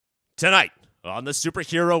Tonight on the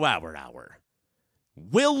Superhero Hour.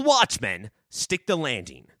 Will Watchmen stick the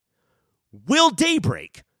landing? Will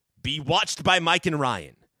Daybreak be watched by Mike and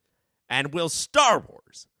Ryan? And will Star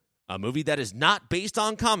Wars, a movie that is not based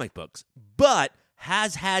on comic books, but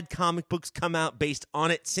has had comic books come out based on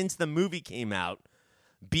it since the movie came out,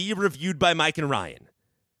 be reviewed by Mike and Ryan?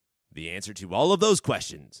 The answer to all of those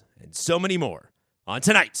questions and so many more on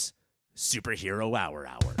tonight's Superhero Hour.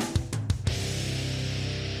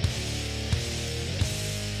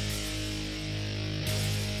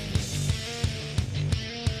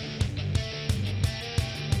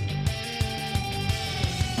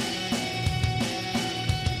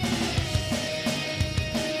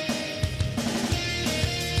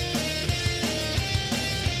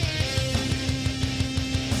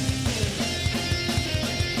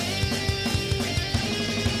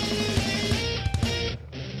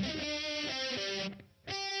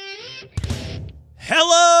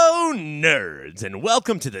 Hello, nerds, and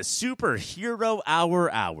welcome to the Superhero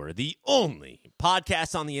Hour, the only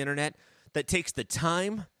podcast on the internet that takes the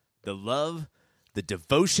time, the love, the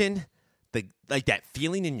devotion, that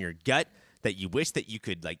feeling in your gut that you wish that you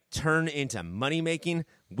could turn into money making.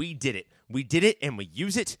 We did it, and we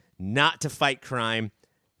use it not to fight crime,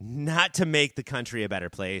 not to make the country a better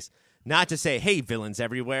place, not to say, hey, villains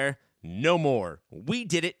everywhere. No more. We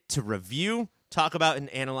did it to review, talk about, and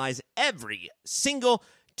analyze every single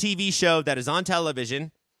TV show that is on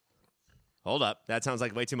television. Hold up. That sounds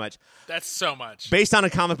like way too much. That's so much. Based on a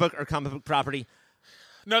comic book or comic book property.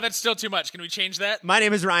 No, that's still too much. Can we change that? My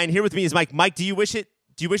name is Ryan. Here with me is Mike. Mike, do you wish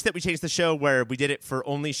that we changed the show where we did it for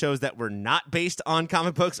only shows that were not based on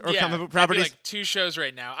comic books or comic book properties? Maybe two shows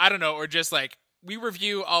right now. I don't know. Or just we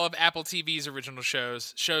review all of Apple TV's original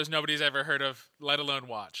shows nobody's ever heard of, let alone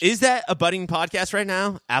watched. Is that a budding podcast right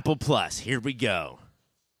now? Apple Plus. Here we go.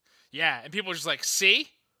 Yeah, and people are just like, see?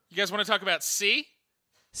 You guys want to talk about C?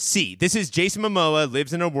 C. This is Jason Momoa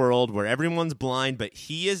lives in a world where everyone's blind, but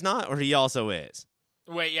he is not, or he also is.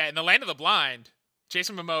 Wait, yeah, in the land of the blind,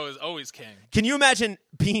 Jason Momoa is always king. Can you imagine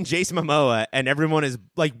being Jason Momoa and everyone is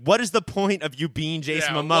like, what is the point of you being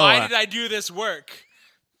Jason Momoa? Why did I do this work?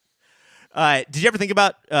 Did you ever think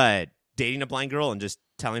about dating a blind girl and just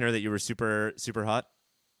telling her that you were super, super hot?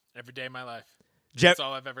 Every day of my life. That's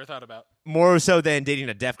all I've ever thought about. More so than dating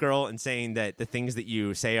a deaf girl and saying that the things that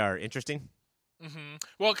you say are interesting? Mm-hmm.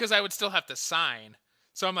 Well, because I would still have to sign.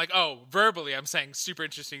 So I'm like, oh, verbally I'm saying super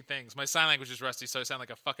interesting things. My sign language is rusty, so I sound like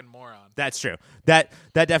a fucking moron. That's true. That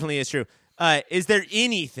definitely is true. Is there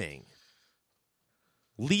anything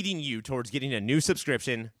leading you towards getting a new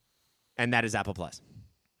subscription, and that is Apple Plus?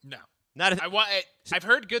 No. I've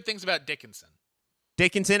heard good things about Dickinson.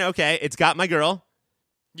 Dickinson, okay. It's got my girl.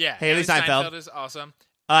 Yeah. Haley Steinfeld is awesome.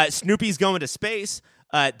 Snoopy's going to space.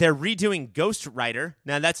 They're redoing Ghost Rider.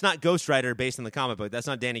 Now, that's not Ghost Rider based on the comic book. That's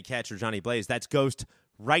not Danny Ketch or Johnny Blaze. That's Ghost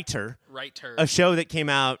Writer. A show that came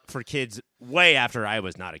out for kids way after I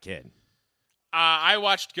was not a kid. I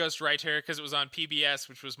watched Ghost Writer because it was on PBS,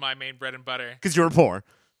 which was my main bread and butter. Because you were poor.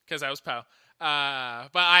 Because I was poor. But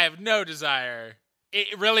I have no desire.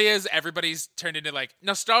 It really is. Everybody's turned into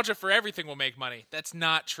nostalgia for everything will make money. That's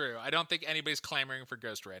not true. I don't think anybody's clamoring for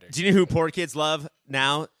Ghost Rider. Do you know who poor kids love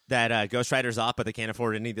now that Ghost Rider's off, but they can't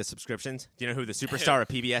afford any of the subscriptions? Do you know who the superstar of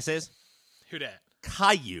PBS is? Who dat?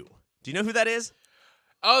 Caillou. Do you know who that is?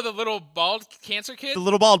 Oh, the little bald cancer kid? The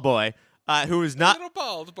little bald boy who is not... The little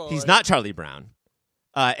bald boy. He's not Charlie Brown.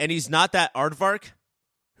 And he's not that Aardvark.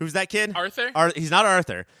 Who's that kid? Arthur? He's not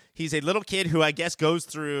Arthur. He's a little kid who I guess goes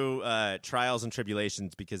through trials and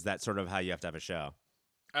tribulations because that's sort of how you have to have a show.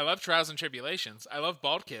 I love trials and tribulations. I love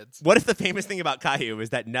bald kids. What if the famous thing about Caillou is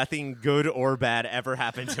that nothing good or bad ever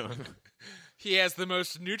happened to him? He has the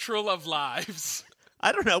most neutral of lives.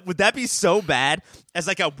 I don't know. Would that be so bad as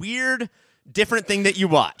a weird, different thing that you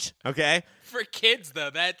watch? Okay? For kids,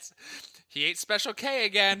 though, he ate Special K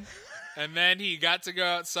again. And then he got to go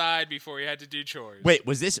outside before he had to do chores. Wait,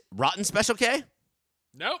 was this rotten Special K?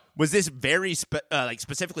 Nope. Was this very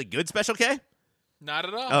specifically good Special K? Not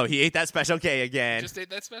at all. Oh, he ate that Special K again. Just ate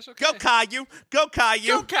that Special K. Go Caillou! Go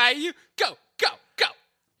Caillou! Go Caillou! Go!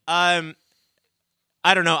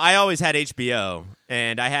 I don't know. I always had HBO,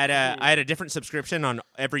 and I had a different subscription on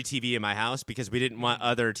every TV in my house because we didn't want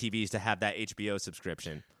other TVs to have that HBO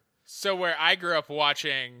subscription. So where I grew up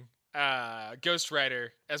watching Ghost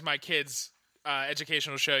Rider as my kids'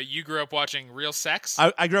 educational show, you grew up watching Real Sex?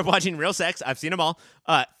 I grew up watching Real Sex. I've seen them all.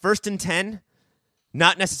 First and 10,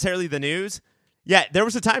 not necessarily the news. Yeah, there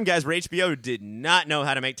was a time, guys, where HBO did not know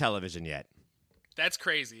how to make television yet. That's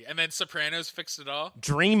crazy. And then Sopranos fixed it all.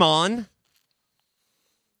 Dream On.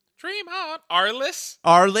 Dream On.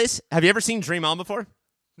 Arliss. Have you ever seen Dream On before?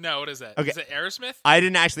 No, what is that? Okay. Is it Aerosmith? I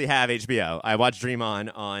didn't actually have HBO. I watched Dream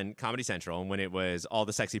On Comedy Central when it was all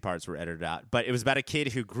the sexy parts were edited out. But it was about a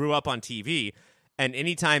kid who grew up on TV, and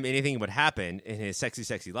anytime anything would happen in his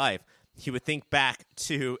sexy life, he would think back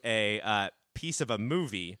to a piece of a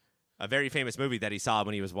movie, a very famous movie that he saw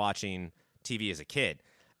when he was watching TV as a kid.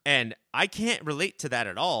 And I can't relate to that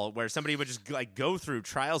at all, where somebody would just like go through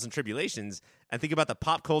trials and tribulations and think about the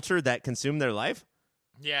pop culture that consumed their life.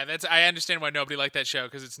 Yeah, I understand why nobody liked that show,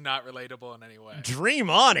 because it's not relatable in any way. Dream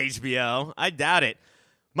On, HBO. I doubt it.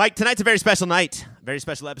 Mike, tonight's a very special night, very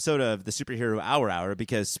special episode of the Superhero Hour,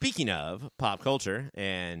 because speaking of pop culture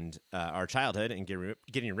and our childhood and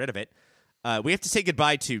getting rid of it, we have to say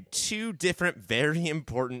goodbye to two different, very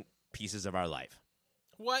important pieces of our life.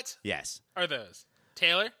 What? Yes. Are those?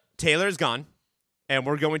 Taylor? Taylor is gone, and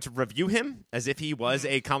we're going to review him as if he was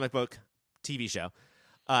a comic book TV show.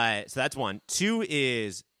 So that's one. Two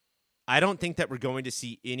is, I don't think that we're going to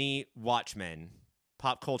see any Watchmen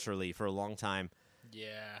pop culturally for a long time.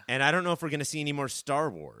 Yeah. And I don't know if we're going to see any more Star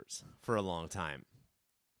Wars for a long time.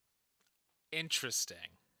 Interesting.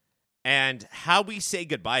 And how we say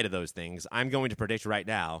goodbye to those things, I'm going to predict right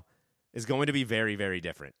now, is going to be very, very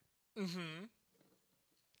different. Mm-hmm.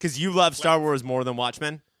 Because you love Star Wars more than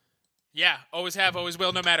Watchmen? Yeah, always have, always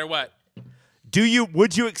will, no matter what.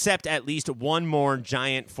 Would you accept at least one more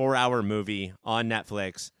giant 4-hour movie on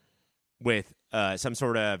Netflix with some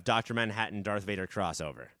sort of Dr. Manhattan, Darth Vader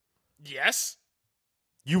crossover? Yes.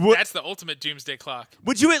 You would. That's the ultimate doomsday clock.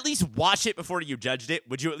 Would you at least watch it before you judged it?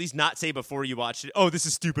 Would you at least not say before you watched it, oh, this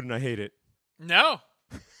is stupid and I hate it? No.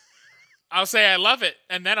 I'll say I love it,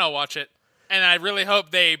 and then I'll watch it. And I really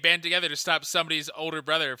hope they band together to stop somebody's older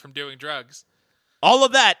brother from doing drugs. All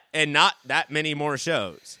of that and not that many more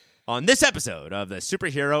shows on this episode of the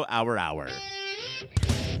Superhero Hour.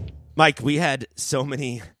 Mike, we had so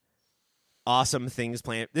many awesome things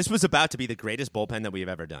planned. This was about to be the greatest bullpen that we have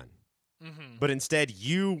ever done. Mm-hmm. But instead,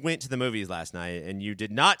 you went to the movies last night and you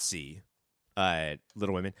did not see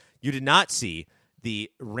Little Women. You did not see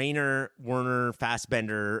the Rainer Werner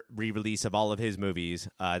Fassbender re-release of all of his movies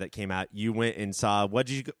that came out. You went and saw,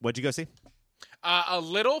 what'd you go see? A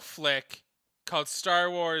little flick called Star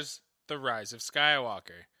Wars The Rise of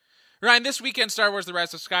Skywalker. Ryan, this weekend, Star Wars The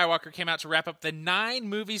Rise of Skywalker came out to wrap up the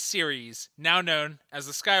 9-movie series now known as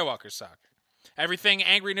the Skywalker Saga. Everything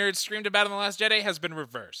angry nerds screamed about in The Last Jedi has been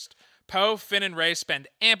reversed. Poe, Finn, and Rey spend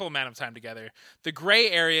ample amount of time together. The gray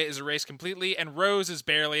area is erased completely, and Rose is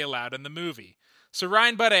barely allowed in the movie. So,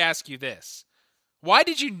 Ryan Budd, I ask you this. Why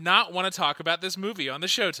did you not want to talk about this movie on the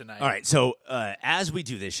show tonight? All right, so as we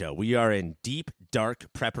do this show, we are in deep,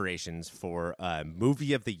 dark preparations for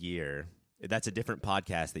Movie of the Year. That's a different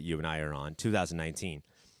podcast that you and I are on, 2019.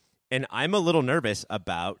 And I'm a little nervous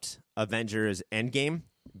about Avengers Endgame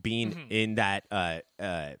being in that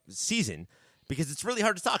season because it's really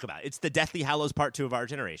hard to talk about. It's the Deathly Hallows Part 2 of our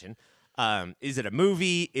generation. Is it a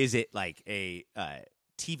movie? Is it like a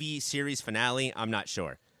TV series finale? I'm not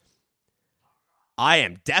sure. I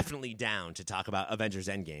am definitely down to talk about Avengers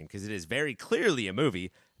Endgame because it is very clearly a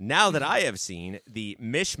movie. Now that I have seen the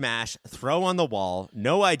mishmash, throw on the wall,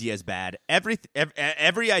 no idea is bad, every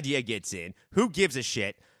idea gets in, who gives a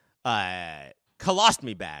shit,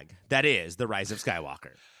 colostomy bag that is The Rise of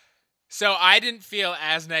Skywalker. So I didn't feel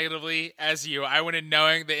as negatively as you. I went in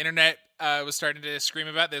knowing the internet was starting to scream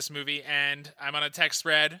about this movie, and I'm on a text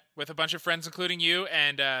thread with a bunch of friends, including you,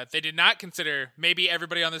 and they did not consider, maybe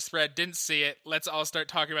everybody on this thread didn't see it. Let's all start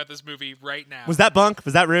talking about this movie right now. Was that bunk?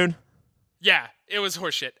 Was that rude? Yeah, it was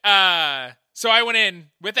horseshit. So I went in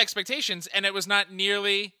with expectations, and it was not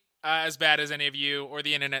nearly as bad as any of you or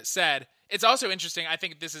the internet said. It's also interesting. I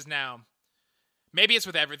think this is now, maybe it's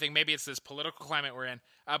with everything. Maybe it's this political climate we're in.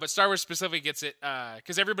 But Star Wars specifically gets it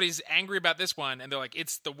because everybody's angry about this one, and they're like,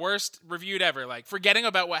 it's the worst reviewed ever. Like, forgetting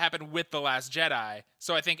about what happened with The Last Jedi.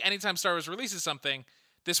 So I think anytime Star Wars releases something,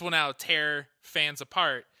 this will now tear fans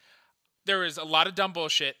apart. There is a lot of dumb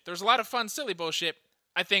bullshit. There's a lot of fun, silly bullshit.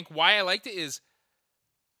 I think why I liked it is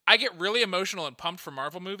I get really emotional and pumped for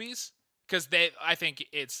Marvel movies because I think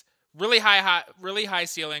it's really high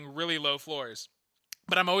ceiling, really low floors.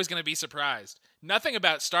 But I'm always going to be surprised. Nothing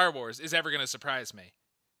about Star Wars is ever going to surprise me.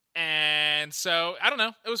 And so, I don't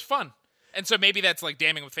know. It was fun. And so maybe that's like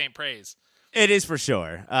damning with faint praise. It is for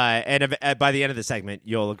sure. And by the end of the segment,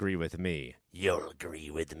 you'll agree with me. You'll agree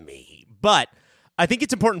with me. But I think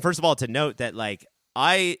it's important, first of all, to note that like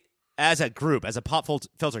as a group, as a pop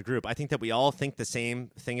filter group, I think that we all think the same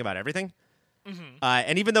thing about everything. Mm-hmm.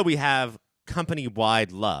 And even though we have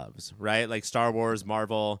company-wide loves, right? Like Star Wars,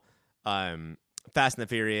 Marvel, Fast and the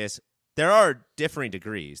Furious, there are differing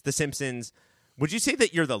degrees. The Simpsons. Would you say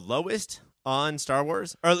that you're the lowest on Star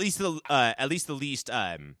Wars, or at least the least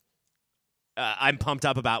I'm pumped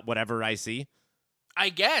up about whatever I see. I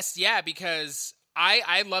guess, yeah, because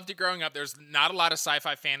I loved it growing up. There's not a lot of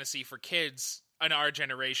sci-fi fantasy for kids in our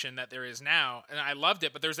generation that there is now, and I loved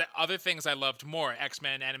it, but there's other things I loved more.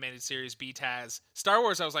 X-Men, animated series, BTAS. Star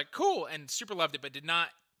Wars, I was like, cool, and super loved it, but did not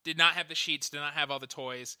have the sheets, did not have all the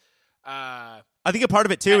toys. I think a part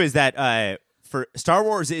of it, too, is that for Star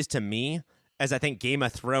Wars is, to me, as I think Game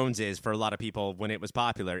of Thrones is for a lot of people when it was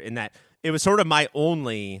popular, in that it was sort of my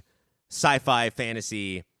only sci-fi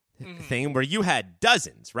fantasy thing where you had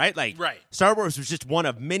dozens, right? Like, Star Wars was just one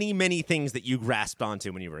of many, many things that you grasped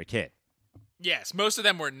onto when you were a kid. Yes, most of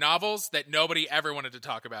them were novels that nobody ever wanted to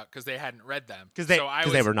talk about because they hadn't read them. Because they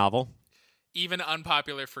were novel. Even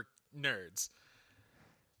unpopular for nerds.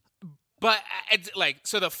 But,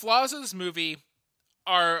 so the flaws of this movie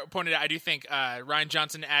are pointed out. I do think Rian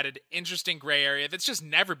Johnson added interesting gray area that's just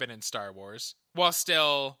never been in Star Wars, while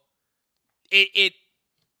still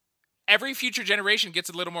every future generation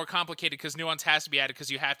gets a little more complicated because nuance has to be added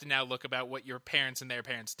because you have to now look about what your parents and their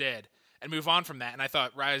parents did and move on from that. And I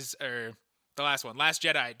thought Last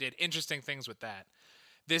Jedi did interesting things with that.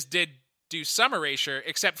 This did do some erasure,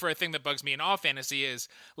 except for a thing that bugs me in all fantasy is,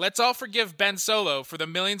 let's all forgive Ben Solo for the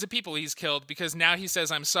millions of people he's killed because now he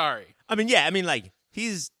says, I'm sorry. Like,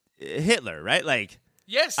 he's Hitler, right? Like,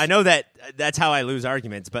 yes. I know that's how I lose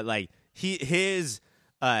arguments, but like his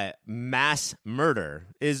mass murder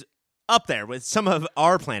is up there with some of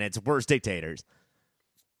our planet's worst dictators.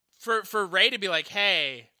 For Rey to be like,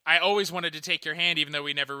 hey, I always wanted to take your hand even though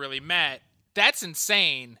we never really met, that's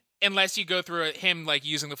insane. Unless you go through him like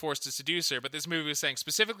using the Force to seduce her. But this movie was saying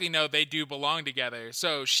specifically, no, they do belong together.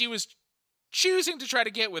 So she was choosing to try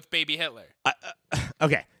to get with baby Hitler.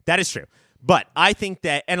 Okay, that is true. But I think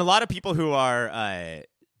that, and a lot of people who are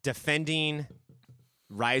defending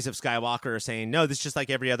Rise of Skywalker are saying, no, this is just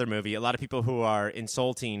like every other movie. A lot of people who are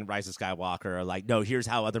insulting Rise of Skywalker are like, no, here's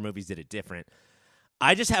how other movies did it different.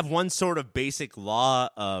 I just have one sort of basic law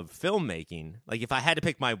of filmmaking. Like, if I had to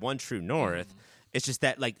pick my one true north, it's just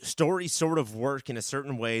that, like, stories sort of work in a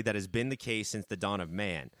certain way that has been the case since the dawn of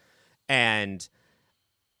man. And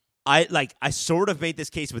I sort of made this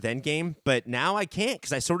case with Endgame, but now I can't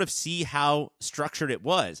because I sort of see how structured it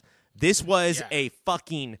was. This was a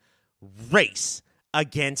fucking race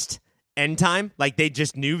against end time. Like, they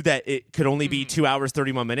just knew that it could only be 2 hours,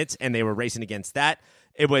 31 minutes, and they were racing against that.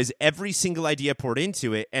 It was every single idea poured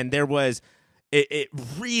into it, and there was it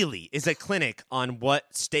really is a clinic on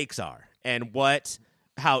what stakes are and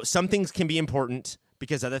how some things can be important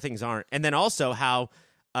because other things aren't, and then also how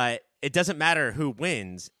it doesn't matter who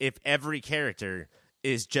wins if every character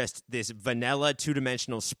is just this vanilla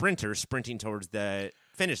two-dimensional sprinter sprinting towards the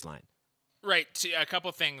finish line. Right. A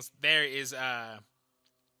couple things there is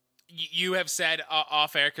you have said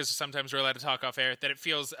off air, because sometimes we're allowed to talk off air, that it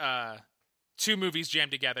feels two movies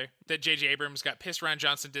jammed together, that J.J. Abrams got pissed Rian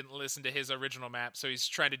Johnson didn't listen to his original map, so he's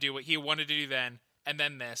trying to do what he wanted to do then, and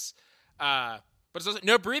then this. But it's also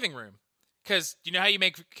no breathing room, because you know how you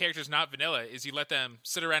make characters not vanilla is you let them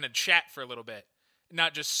sit around and chat for a little bit,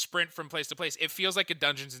 not just sprint from place to place. It feels like a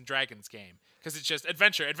Dungeons & Dragons game, because it's just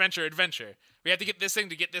adventure, adventure, adventure. We have to get this thing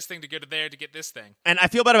to get this thing to go to there to get this thing. And I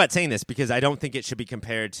feel bad about saying this, because I don't think it should be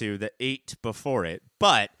compared to the 8 before it,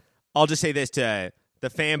 but I'll just say this to the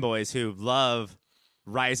fanboys who love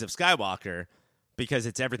Rise of Skywalker because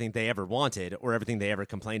it's everything they ever wanted or everything they ever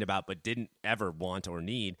complained about but didn't ever want or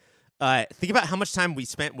need. Think about how much time we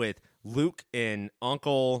spent with Luke and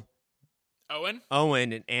Uncle Owen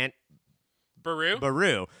and Aunt Beru.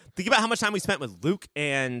 Think about how much time we spent with Luke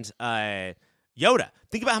and Yoda.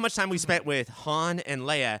 Think about how much time we spent with Han and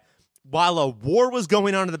Leia while a war was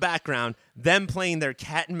going on in the background, them playing their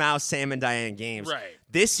cat and mouse Sam and Diane games. Right.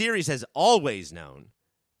 This series has always known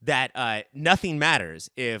that nothing matters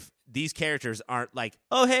if these characters aren't like,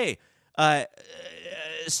 oh, hey,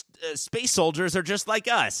 space soldiers are just like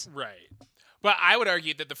us. Right. But I would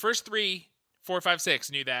argue that the first 3, 4, 5,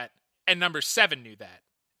 6 knew that, and number 7 knew that.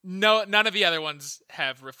 No, none of the other ones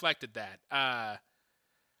have reflected that.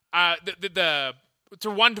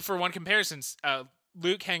 For one comparisons,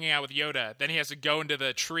 Luke hanging out with Yoda, then he has to go into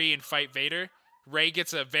the tree and fight Vader. Rey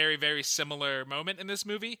gets a very, very similar moment in this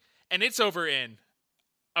movie, and it's over in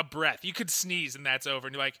a breath. You could sneeze and that's over.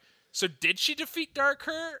 And you're like, so did she defeat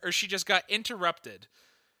Darker, or she just got interrupted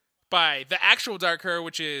by the actual Darker,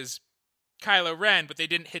 which is Kylo Ren, but they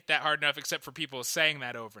didn't hit that hard enough except for people saying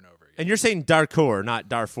that over and over again. And you're saying Darkor, not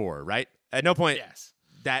Darfor, right? At no point... Yes.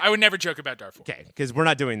 I would never joke about Darfor. Okay, because we're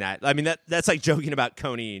not doing that. I mean, that's like joking about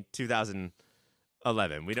Coney 2011.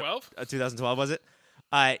 12? 2012, was it?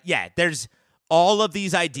 Yeah, there's all of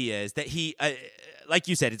these ideas that he, like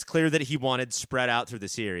you said, it's clear that he wanted spread out through the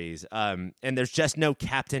series. And there's just no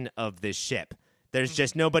captain of this ship. There's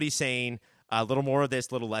just nobody saying a little more of this,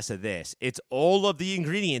 a little less of this. It's all of the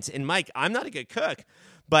ingredients. And Mike, I'm not a good cook,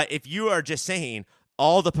 but if you are just saying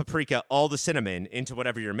all the paprika, all the cinnamon into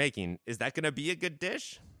whatever you're making, is that going to be a good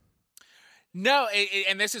dish? No,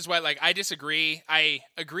 and this is what, like, I disagree. I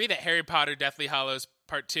agree that Harry Potter Deathly Hallows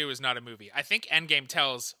Part 2 is not a movie. I think Endgame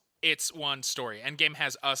tells its one story. Endgame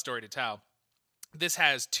has a story to tell. This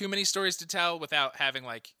has too many stories to tell without having,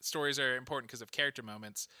 like, stories are important because of character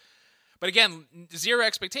moments. But again, zero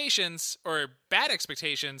expectations or bad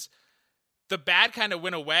expectations. The bad kind of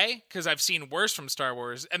went away because I've seen worse from Star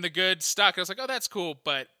Wars, and the good stuck. I was like, oh, that's cool.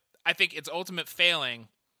 But I think its ultimate failing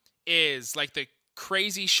is like the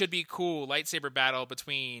crazy should be cool lightsaber battle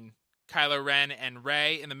between Kylo Ren and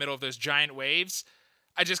Rey in the middle of those giant waves.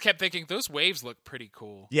 I just kept thinking those waves look pretty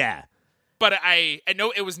cool. Yeah. But I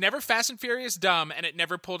know it was never Fast and Furious dumb, and it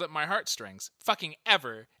never pulled at my heartstrings. Fucking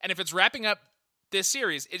ever. And if it's wrapping up this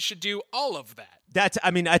series, it should do all of that.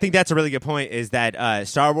 I think that's a really good point, is that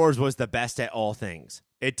Star Wars was the best at all things.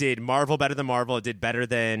 It did Marvel better than Marvel. It did better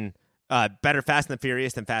Fast and the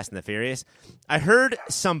Furious than Fast and the Furious. I heard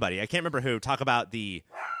somebody, I can't remember who, talk about the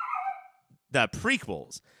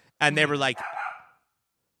prequels, and they were like,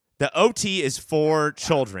 the OT is for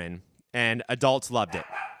children, and adults loved it.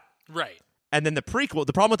 Right. And then the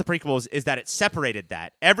problem with the prequels is that it separated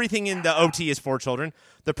that. Everything in the OT is for children.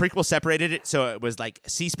 The prequel separated it, so it was like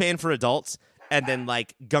C-SPAN for adults, and then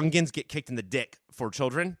like Gungans get kicked in the dick for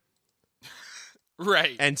children.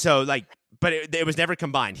 Right. And so but it was never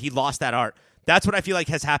combined. He lost that art. That's what I feel like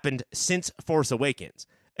has happened since Force Awakens,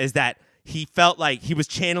 is that he felt like he was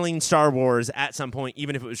channeling Star Wars at some point,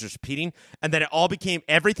 even if it was just repeating, and then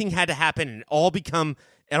everything had to happen, and it all became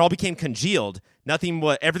congealed.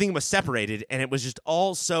 Everything was separated, and it was just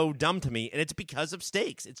all so dumb to me, and it's because of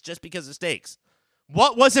stakes. It's just because of stakes.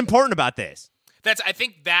 What was important about this? I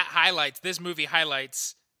think this movie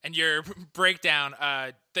highlights, and your breakdown,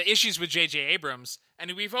 the issues with J.J. Abrams.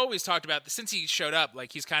 And we've always talked about, since he showed up,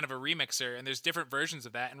 like, he's kind of a remixer, and there's different versions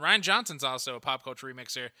of that. And Rian Johnson's also a pop culture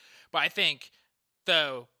remixer. But I think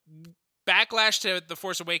the backlash to The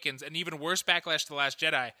Force Awakens, and even worse backlash to The Last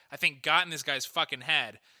Jedi, I think got in this guy's fucking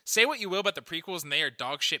head. Say what you will about the prequels, and they are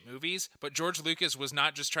dog shit movies, but George Lucas was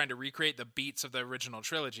not just trying to recreate the beats of the original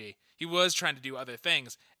trilogy. He was trying to do other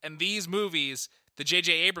things. And these movies, the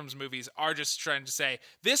J.J. Abrams movies, are just trying to say,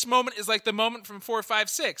 this moment is like the moment from 4, 5,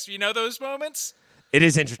 6. You know those moments? It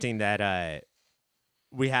is interesting that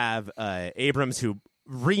we have Abrams, who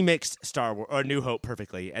remixed Star Wars or New Hope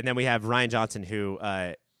perfectly, and then we have Rian Johnson, who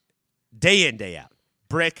day in, day out,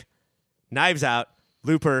 Brick, Knives Out,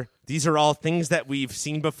 Looper, these are all things that we've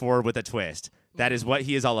seen before with a twist. That is what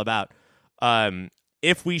he is all about.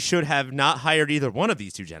 If we should have not hired either one of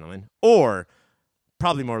these two gentlemen, or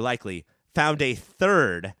probably more likely found a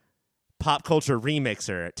third pop culture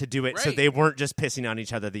remixer to do it, so they weren't just pissing on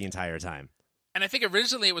each other the entire time. And I think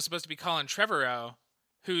originally it was supposed to be Colin Trevorrow,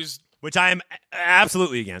 which I am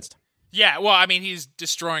absolutely against. Yeah, well, I mean, he's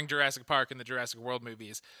destroying Jurassic Park and the Jurassic World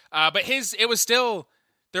movies. But it was still,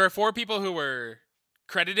 there are 4 people who were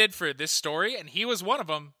credited for this story, and he was one of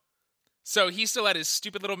them. So he still had his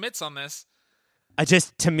stupid little mitts on this.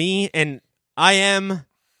 To me, and I am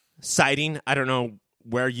siding, I don't know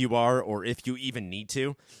where you are or if you even need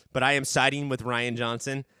to, but I am siding with Rian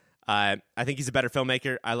Johnson. I think he's a better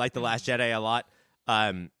filmmaker. I like The Last Jedi a lot.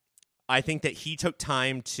 I think that he took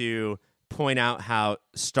time to point out how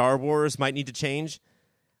Star Wars might need to change.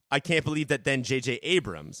 I can't believe that then J.J.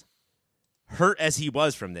 Abrams, hurt as he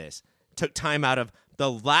was from this, took time out of the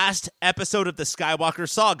last episode of the Skywalker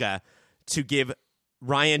saga to give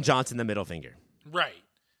Rian Johnson the middle finger. Right.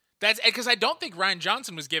 That's because I don't think Rian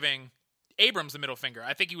Johnson was giving Abrams the middle finger.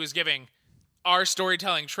 I think he was giving our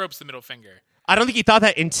storytelling tropes the middle finger. I don't think he thought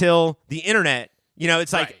that until the internet. You know,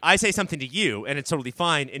 it's like I say something to you and it's totally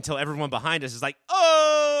fine until everyone behind us is like,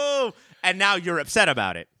 oh, and now you're upset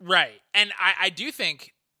about it. Right. And I do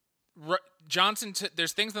think Johnson,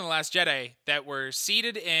 there's things in The Last Jedi that were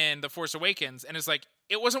seeded in The Force Awakens, and it's like,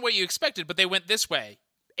 it wasn't what you expected, but they went this way.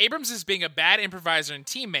 Abrams is being a bad improviser and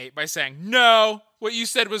teammate by saying, no, what you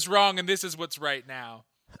said was wrong, and this is what's right now.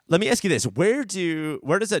 Let me ask you this. Where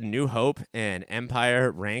does A New Hope and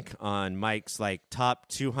Empire rank on Mike's top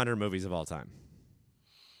 200 movies of all time?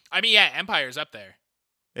 I mean, yeah, Empire's up there.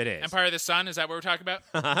 It is. Empire of the Sun, is that what we're talking about?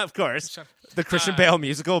 Of course. The Christian Bale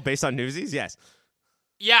musical based on Newsies, yes.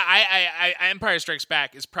 Yeah, I Empire Strikes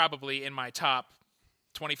Back is probably in my top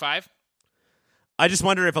 25. I just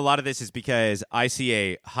wonder if a lot of this is because I see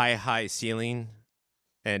a high ceiling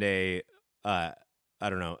and a I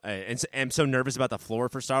don't know, and am so nervous about the floor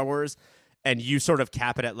for Star Wars, and you sort of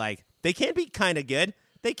cap it at like, they can be kind of good,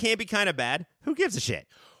 they can be kind of bad. Who gives a shit?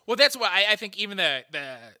 Well, that's why I think even the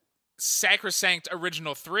sacrosanct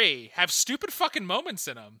original 3 have stupid fucking moments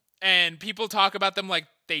in them, and people talk about them like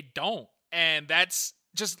they don't, and that's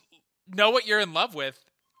just know what you're in love with,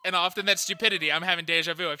 and often that's stupidity. I'm having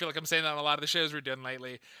deja vu. I feel like I'm saying that on a lot of the shows we're doing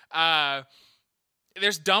lately.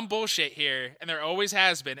 There's dumb bullshit here, and there always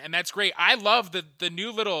has been, and that's great. I love the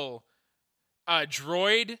new little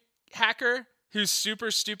droid hacker who's super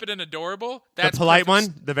stupid and adorable. That's the polite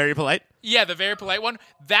perfect. one? The very polite? Yeah, the very polite one.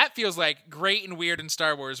 That feels like great and weird in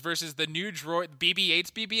Star Wars versus the new droid,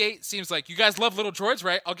 BB-8's BB-8 seems like, you guys love little droids,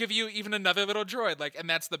 right? I'll give you even another little droid. Like, and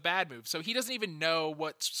that's the bad move. So he doesn't even know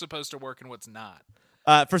what's supposed to work and what's not.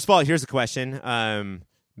 First of all, here's a question.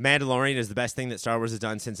 Mandalorian is the best thing that Star Wars has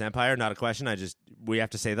done since Empire. Not a question. We have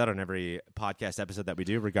to say that on every podcast episode that we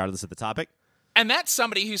do, regardless of the topic. And that's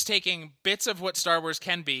somebody who's taking bits of what Star Wars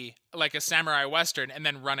can be, like a samurai western, and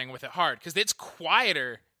then running with it hard. Because it's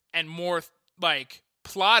quieter and more, like,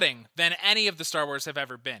 plotting than any of the Star Wars have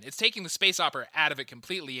ever been. It's taking the space opera out of it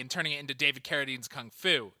completely and turning it into David Carradine's Kung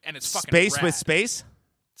Fu. And it's fucking Space rad. with space?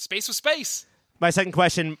 Space with space. My final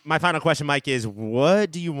question, Mike, is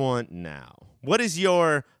what do you want now? What is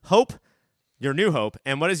your hope, your new hope,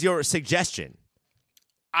 and what is your suggestion?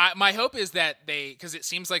 My hope is that because it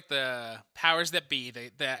seems like the powers that be,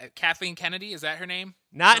 the Kathleen Kennedy, is that her name?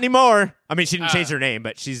 Not anymore. I mean, she didn't change her name,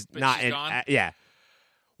 but she's not she's in. gone? Yeah.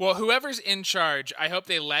 Well, whoever's in charge, I hope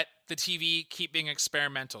they let the TV keep being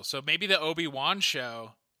experimental. So maybe the Obi-Wan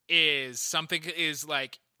show is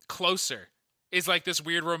like closer, is like this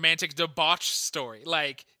weird romantic debauch story.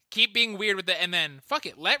 Like, keep being weird with it, and then fuck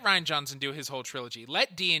it, let Rian Johnson do his whole trilogy.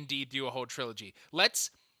 Let D&D do a whole trilogy. Let's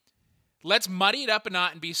muddy it up a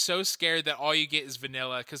knot and be so scared that all you get is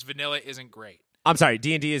vanilla, because vanilla isn't great. I'm sorry,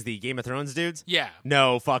 D&D is the Game of Thrones dudes? Yeah.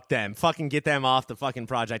 No, fuck them. Fucking get them off the fucking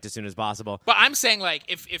project as soon as possible. But I'm saying, like,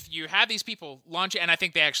 if you have these people launch it, and I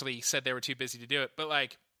think they actually said they were too busy to do it, but,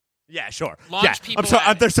 like... Yeah, sure. Launch people I'm sure.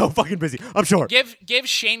 at it. They're so fucking busy. I'm sure. Give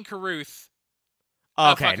Shane Carruth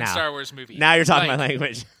a fucking now. Star Wars movie. Now you're talking like, my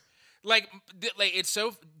language. Like, it's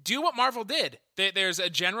so... Do what Marvel did. There's a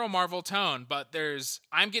general Marvel tone, but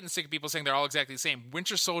I'm getting sick of people saying they're all exactly the same.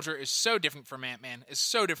 Winter Soldier is so different from Ant-Man, is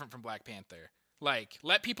so different from Black Panther. Like,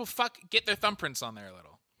 let people get their thumbprints on there a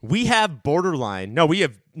little. We have borderline. No, we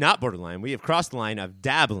have not borderline. We have crossed the line of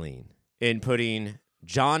dabbling in putting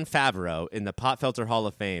Jon Favreau in the Pop Filter Hall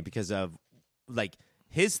of Fame because of, like,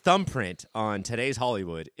 his thumbprint on today's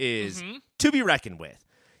Hollywood is to be reckoned with.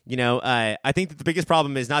 You know, I think that the biggest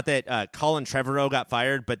problem is not that Colin Trevorrow got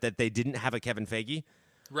fired, but that they didn't have a Kevin Feige.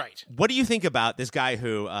 Right. What do you think about this guy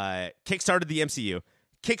who kickstarted the MCU,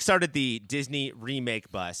 kickstarted the Disney remake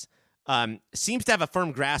bus, seems to have a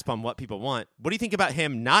firm grasp on what people want? What do you think about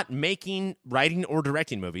him not making, writing, or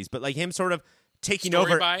directing movies, but like him sort of taking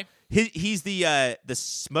Story over? by? He's the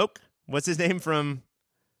Smoke. What's his name from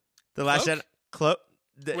The Last Jedi?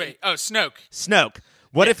 Snoke. Snoke.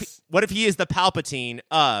 What if he is the Palpatine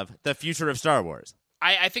of the future of Star Wars?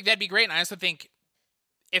 I think that'd be great, and I also think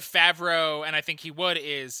if Favreau, and I think he would,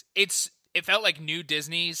 it felt like new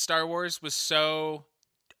Disney Star Wars was so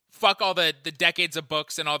fuck all the decades of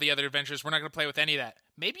books and all the other adventures. We're not going to play with any of that.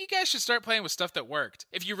 Maybe you guys should start playing with stuff that worked.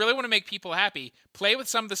 If you really want to make people happy, play with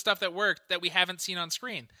some of the stuff that worked that we haven't seen on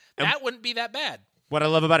screen. That wouldn't be that bad. What I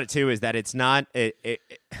love about it too is that it's not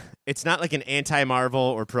it's not like an anti-Marvel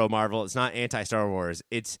or pro-Marvel. It's not anti-Star Wars.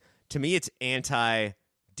 To me it's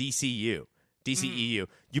anti-DCU. DCEU.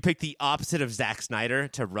 You pick the opposite of Zack Snyder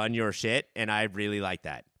to run your shit, and I really like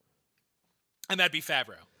that. And that'd be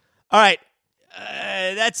Favreau. All right.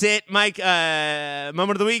 That's it, Mike.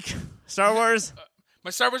 Moment of the week. Star Wars. My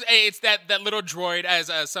Star Wars, it's that little droid, as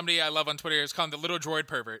somebody I love on Twitter is calling the little droid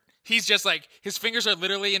pervert. He's just like, his fingers are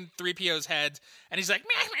literally in 3PO's head, and he's like,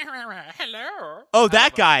 hello. Oh,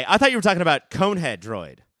 that guy. I thought you were talking about Conehead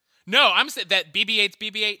droid. No, I'm saying that BB-8's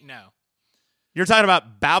BB-8, no. You're talking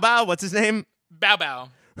about Bao Bao? What's his name? Bao Bao.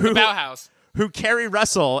 The Bauhaus. Who Carrie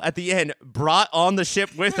Russell, at the end, brought on the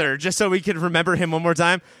ship with her just so we could remember him one more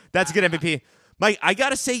time. That's a good MVP. Mike, I got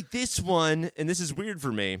to say this one, and this is weird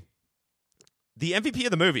for me. The MVP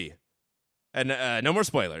of the movie, and no more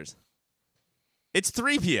spoilers, it's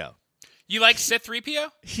 3PO. You like Sith 3PO?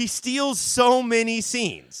 He steals so many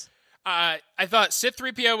scenes. I thought Sith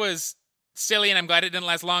 3PO was silly, and I'm glad it didn't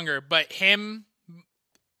last longer, but him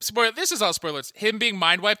spoiler. This is all spoilers. Him being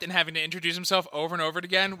mind wiped and having to introduce himself over and over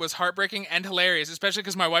again was heartbreaking and hilarious, especially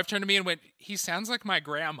because my wife turned to me and went, "He sounds like my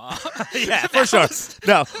grandma." Yeah, for sure.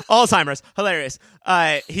 No, Alzheimer's, hilarious.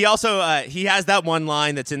 He also he has that one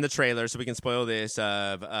line that's in the trailer, so we can spoil this.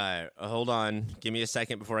 Hold on, give me a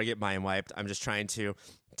second before I get mind wiped. I'm just trying to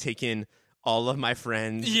take in all of my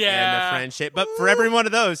friends and the friendship. But for every one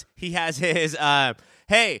of those, he has his,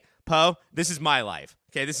 hey, Poe, this is my life.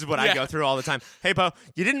 Okay, this is what I go through all the time. Hey, Poe,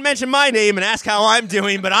 you didn't mention my name and ask how I'm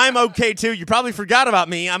doing, but I'm okay, too. You probably forgot about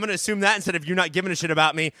me. I'm going to assume that instead of you not giving a shit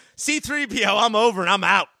about me. C-3PO, I'm over and I'm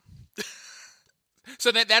out.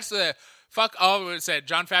 So that's the... Fuck all of it said.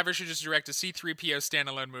 Jon Favreau should just direct a C-3PO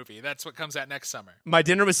standalone movie. That's what comes out next summer. My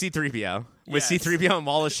dinner with C-3PO. With C-3PO and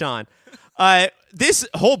Wallace Shawn. This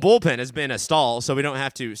whole bullpen has been a stall, so we don't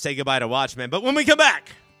have to say goodbye to Watchmen. But when we come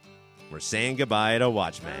back, we're saying goodbye to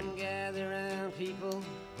Watchmen. Gather round, people,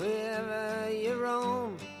 wherever you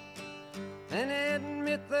roam, and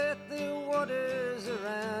admit that the waters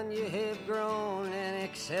around you have grown, and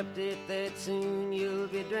accept it that soon you'll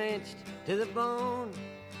be drenched to the bone.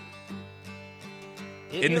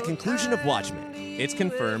 In the conclusion of Watchmen, it's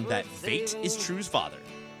confirmed that Fate is True's father.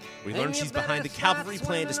 We learn she's behind the cavalry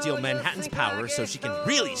plan to steal Manhattan's power so she can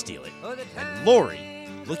really steal it. And Lori,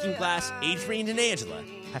 Looking Glass, Adrian, and Angela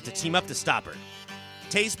have to team up to stop her.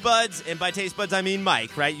 Taste buds, and by taste buds I mean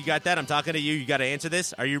Mike, right? You got that? I'm talking to you. You got to answer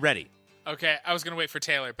this. Are you ready? Okay, I was going to wait for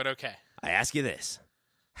Taylor, but okay. I ask you this.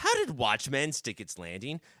 How did Watchmen stick its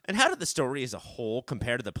landing? And how did the story as a whole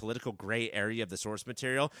compare to the political gray area of the source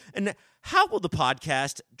material? And how will the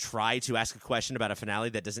podcast try to ask a question about a finale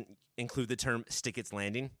that doesn't include the term stick its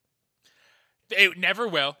landing? It never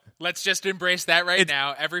will. Let's just embrace that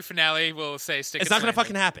now. Every finale will say stick its landing. It's not going to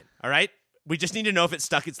fucking happen, all right? We just need to know if it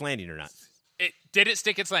stuck its landing or not. Did it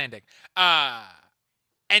stick its landing? And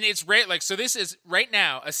it's so this is right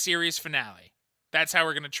now a series finale. That's how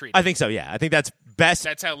we're going to treat it. I think so, yeah. I think that's best.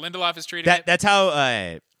 That's how Lindelof is treating it. That's how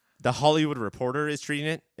the Hollywood Reporter is treating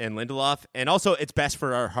it, and Lindelof. And also, it's best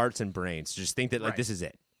for our hearts and brains to just think that this is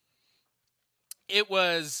it. It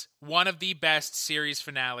was one of the best series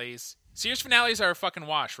finales. Series finales are a fucking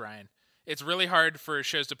wash, Ryan. It's really hard for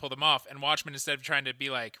shows to pull them off. And Watchmen, instead of trying to be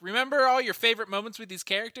like, remember all your favorite moments with these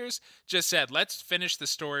characters, just said, let's finish the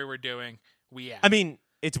story we're doing. I mean,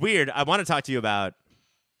 it's weird. I want to talk to you about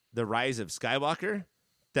The Rise of Skywalker.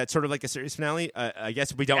 That's sort of like a series finale. I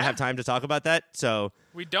guess we don't have time to talk about that. So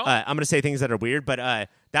we don't. I'm going to say things that are weird, but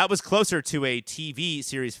that was closer to a TV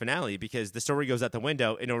series finale because the story goes out the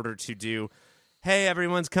window in order to do, hey,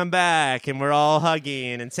 everyone's come back, and we're all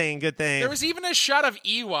hugging and saying good things. There was even a shot of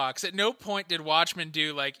Ewoks. At no point did Watchmen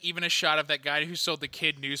do, even a shot of that guy who sold the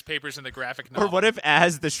kid newspapers in the graphic novel. Or what if,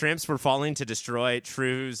 as the shrimps were falling to destroy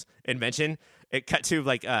True's invention, it cut to,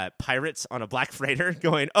 pirates on a black freighter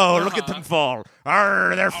going, oh, look at them fall.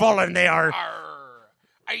 Arr, they're falling, they are. Arr,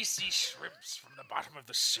 icy shrimps from the bottom of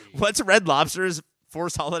the sea. What's Red Lobster's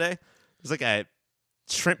Force Holiday? It's like a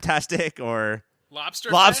shrimp-tastic or...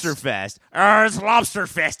 Lobster Fest. It's Lobster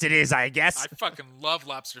Fest it is, I guess. I fucking love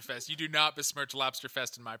Lobster Fest. You do not besmirch Lobster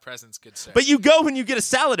Fest in my presence, good sir. But you go when you get a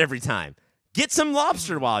salad every time. Get some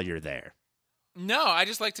lobster while you're there. No, I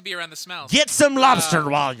just like to be around the smells. Get some lobster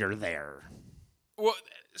while you're there. Well,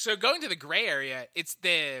 so going to the gray area, it's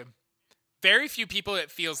the very few people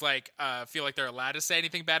it feels like feel like they're allowed to say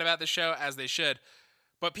anything bad about the show, as they should.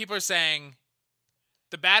 But people are saying...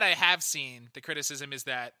 The bad I have seen, the criticism is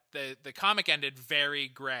that the comic ended very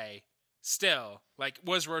gray still.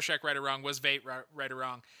 Was Rorschach right or wrong? Was Vate right or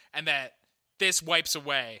wrong? And that this wipes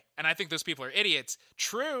away. And I think those people are idiots.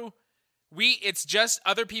 True, it's just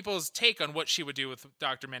other people's take on what she would do with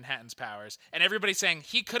Dr. Manhattan's powers. And everybody's saying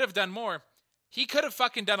he could have done more. He could have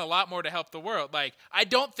fucking done a lot more to help the world. I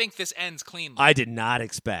don't think this ends cleanly. I did not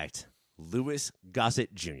expect Louis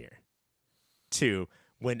Gossett Jr. to,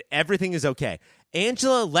 when everything is okay...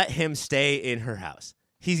 Angela let him stay in her house.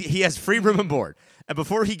 He has free room and board. And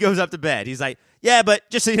before he goes up to bed, he's like, yeah, but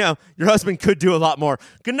just so you know, your husband could do a lot more.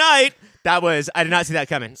 Good night. I did not see that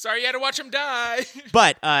coming. Sorry you had to watch him die.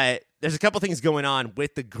 But there's a couple things going on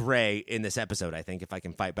with the gray in this episode, I think, if I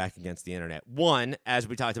can fight back against the internet. One, as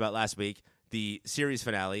we talked about last week, the series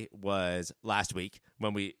finale was last week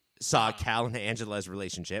when we saw Cal and Angela's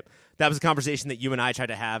relationship. That was a conversation that you and I tried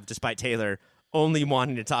to have despite Taylor only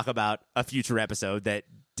wanting to talk about a future episode that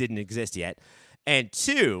didn't exist yet. And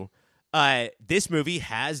two, this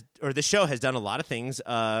show has done a lot of things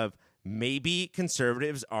of maybe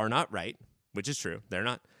conservatives are not right, which is true. They're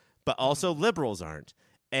not. But also liberals aren't.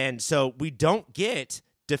 And so we don't get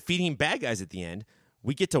defeating bad guys at the end.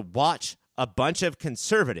 We get to watch a bunch of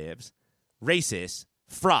conservatives, racists,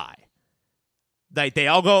 fry. Like they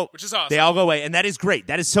all go, which is awesome. They all go away, and that is great.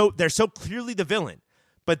 That is they're so clearly the villain.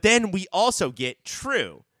 But then we also get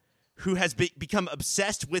True, who has become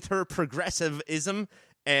obsessed with her progressivism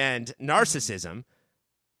and narcissism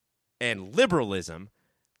and liberalism,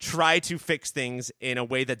 try to fix things in a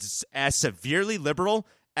way that's as severely liberal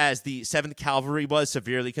as the 7th Cavalry was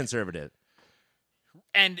severely conservative.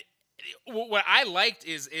 And what I liked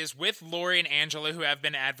is with Lori and Angela, who have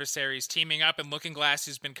been adversaries, teaming up, and Looking Glass,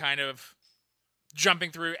 who's been kind of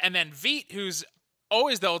jumping through, and then Veet, who's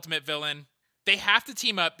always the ultimate villain. They have to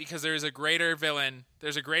team up because there's a greater villain,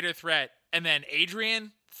 there's a greater threat, and then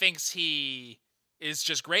Adrian thinks he is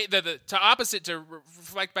just great. To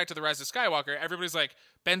reflect back to The Rise of Skywalker, everybody's like,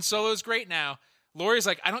 Ben Solo's great now. Laurie's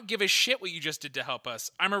like, I don't give a shit what you just did to help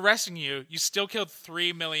us. I'm arresting you. You still killed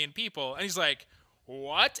 3 million people. And he's like,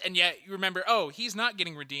 what? And yet you remember, he's not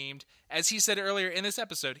getting redeemed. As he said earlier in this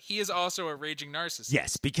episode, he is also a raging narcissist.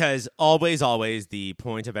 Yes, because always the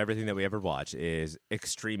point of everything that we ever watch is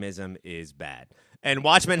extremism is bad. And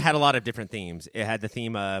Watchmen had a lot of different themes. It had the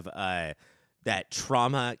theme of that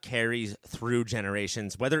trauma carries through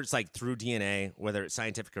generations, whether it's like through DNA, whether it's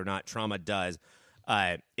scientific or not, trauma does.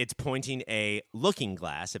 It's pointing a looking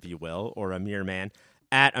glass, if you will, or a mirror man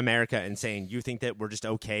at America and saying, you think that we're just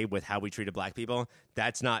okay with how we treated black people?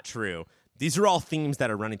 That's not true. These are all themes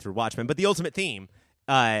that are running through Watchmen, but the ultimate theme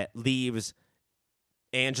leaves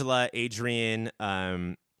Angela, Adrian,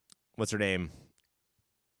 what's her name?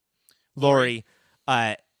 Lori,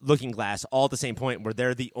 Looking Glass, all at the same point where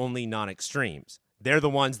they're the only non-extremes. They're the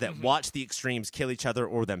ones that watch the extremes kill each other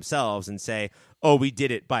or themselves and say, oh, we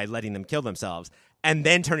did it by letting them kill themselves. And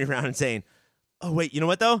then turning around and saying, oh, wait, you know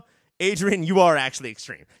what, though? Adrian, you are actually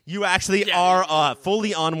extreme. You actually are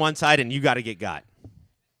fully on one side, and you got to get got.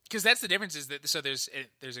 Because that's the difference is that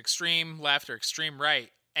there's extreme left or extreme right,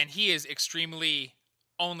 and he is extremely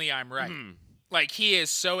only I'm right. Mm-hmm. Like, he is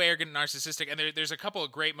so arrogant and narcissistic, and there's a couple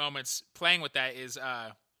of great moments playing with that is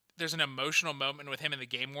there's an emotional moment with him and the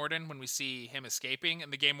Game Warden when we see him escaping,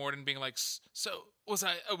 and the Game Warden being like, so was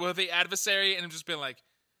the adversary? And him just being like,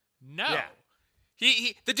 no. Yeah.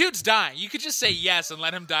 The dude's dying. You could just say yes and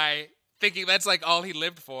let him die, thinking that's like all he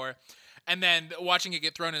lived for. And then watching it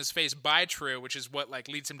get thrown in his face by True, which is what like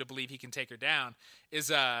leads him to believe he can take her down,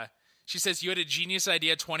 is she says, you had a genius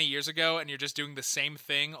idea 20 years ago and you're just doing the same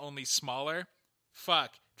thing, only smaller.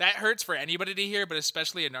 Fuck. That hurts for anybody to hear, but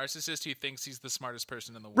especially a narcissist who thinks he's the smartest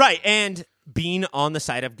person in the world. Right, and being on the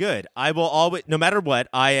side of good. I will always, no matter what,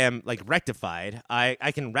 I am like rectified.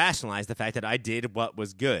 I can rationalize the fact that I did what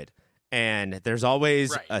was good. And there's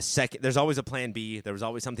always there's always a plan B. There was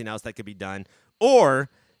always something else that could be done. Or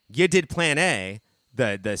you did plan A,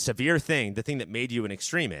 the severe thing, the thing that made you an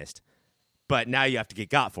extremist, but now you have to get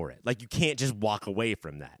got for it. Like, you can't just walk away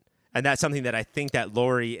from that. And that's something that I think that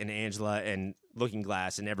Lori and Angela and Looking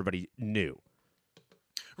Glass and everybody knew.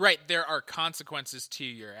 Right. There are consequences to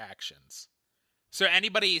your actions. So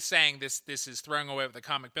anybody saying this is throwing away what the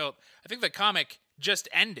comic built, I think the comic just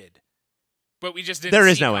ended. But we just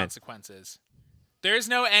didn't see consequences. There is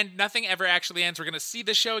no end. Nothing ever actually ends. We're going to see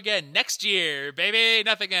the show again next year, baby.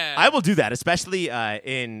 Nothing ends. I will do that, especially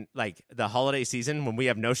in like the holiday season when we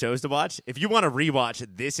have no shows to watch. If you want to rewatch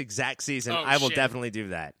this exact season, I will definitely do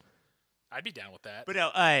that. I'd be down with that. But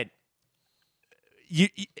no,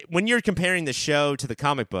 when you're comparing the show to the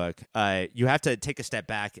comic book, you have to take a step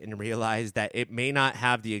back and realize that it may not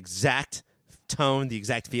have the exact tone, the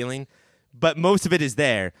exact feeling, but most of it is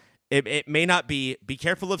there. It may not be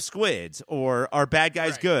careful of squids or are bad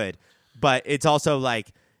guys good, but it's also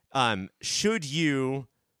like, should you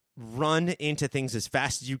run into things as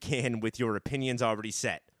fast as you can with your opinions already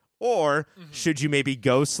set? Or should you maybe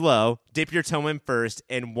go slow, dip your toe in first,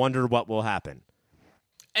 and wonder what will happen?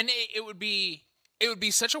 And it would be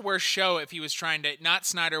such a worse show if he was trying to, not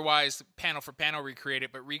Snyder-wise, panel for panel recreate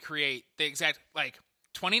it, but recreate the exact, like,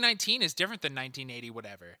 2019 is different than 1980,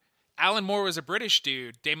 whatever. Alan Moore was a British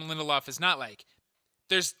dude. Damon Lindelof is not. Like,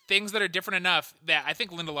 there's things that are different enough that I think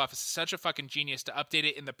Lindelof is such a fucking genius to update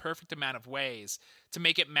it in the perfect amount of ways to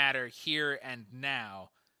make it matter here and now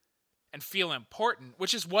and feel important,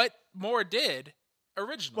 which is what Moore did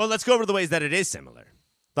originally. Well, let's go over the ways that it is similar.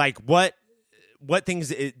 Like, what things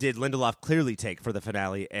did Lindelof clearly take for the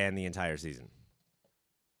finale and the entire season?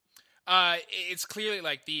 It's clearly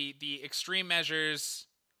like the extreme measures.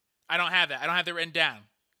 I don't have that. I don't have that written down.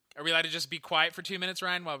 Are we allowed to just be quiet for 2 minutes,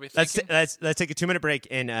 Ryan, while we think? Let's take a 2-minute break,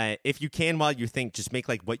 and if you can, while you think, just make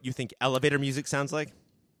like what you think elevator music sounds like.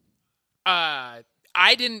 I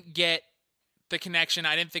didn't get the connection.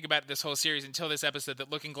 I didn't think about this whole series until this episode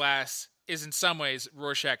that Looking Glass is in some ways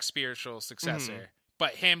Rorschach's spiritual successor. Mm-hmm.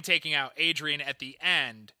 But him taking out Adrian at the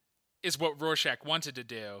end is what Rorschach wanted to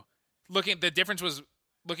do. The difference was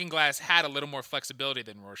Looking Glass had a little more flexibility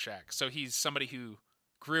than Rorschach, so he's somebody who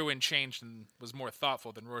grew and changed and was more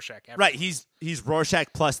thoughtful than Rorschach ever. Right, he's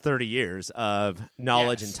Rorschach plus 30 years of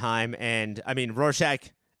knowledge Yes. and time, and I mean Rorschach.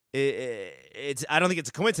 I don't think it's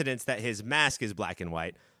a coincidence that his mask is black and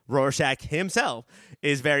white. Rorschach himself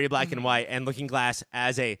is very black and white, and Looking Glass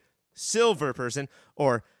as a silver person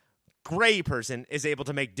or gray person is able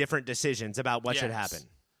to make different decisions about what should happen.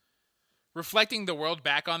 Reflecting the world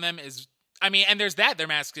back on them is, I mean, and there's that. Their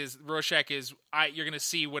mask is, Rorschach is, you're going to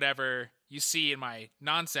see whatever you see in my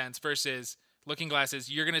nonsense, versus Looking Glass is,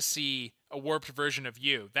 you're going to see a warped version of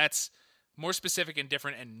you. That's more specific and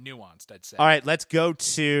different and nuanced, I'd say. All right, let's go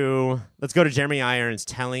to Jeremy Irons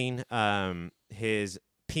telling his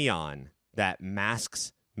peon that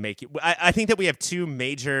masks make you. I think that we have two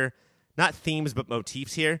major, not themes, but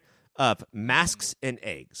motifs here of masks and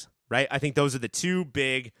eggs, right? I think those are the two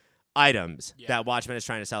big items that Watchmen is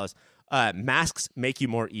trying to sell us. Masks make you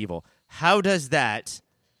more evil. How does that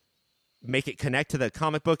make it connect to the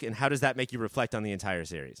comic book, and how does that make you reflect on the entire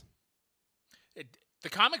series? The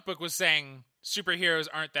comic book was saying superheroes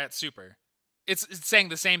aren't that super. It's saying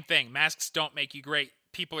the same thing. Masks don't make you great.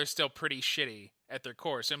 People are still pretty shitty at their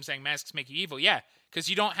core. So I'm saying masks make you evil. Yeah, because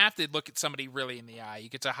you don't have to look at somebody really in the eye. You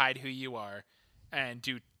get to hide who you are and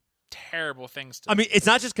do terrible things to them. I mean, it's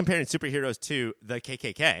not just comparing superheroes to the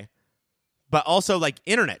KKK, but also like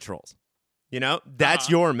internet trolls. You know, that's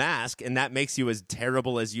your mask, and that makes you as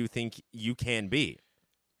terrible as you think you can be.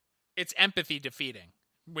 It's empathy defeating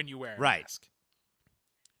when you wear a Right. mask.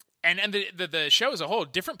 And the show as a whole,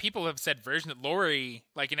 different people have said version that Lori,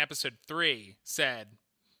 like in episode 3, said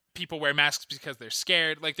people wear masks because they're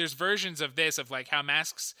scared. Like there's versions of this, of like how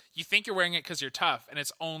masks, you think you're wearing it because you're tough, and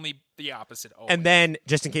it's only the opposite always. And then,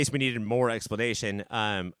 just in case we needed more explanation,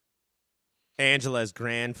 Angela's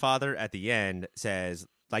grandfather at the end says,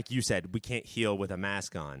 like you said, we can't heal with a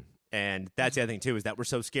mask on. And that's the other thing, too, is that we're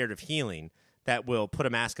so scared of healing that we'll put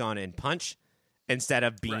a mask on and punch instead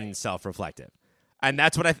of being self-reflective. And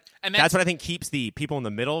that's what that's what I think keeps the people in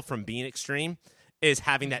the middle from being extreme, is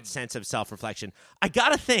having that sense of self-reflection. I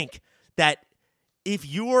gotta think that if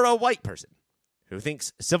you are a white person who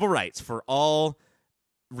thinks civil rights for all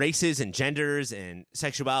races and genders and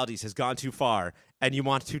sexualities has gone too far, and you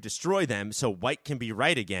want to destroy them so white can be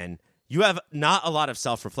right again, you have not a lot of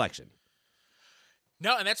self-reflection.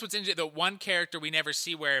 No, and that's what's interesting. The one character we never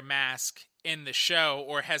see wear a mask in the show,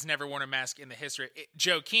 or has never worn a mask in the history,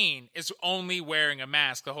 Joe Keane, is only wearing a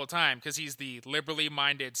mask the whole time because he's the liberally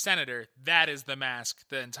minded senator. That is the mask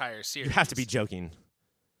the entire series. You have to be joking.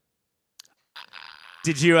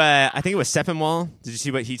 Did you, I think it was Seppenwall, did you see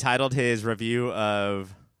what he titled his review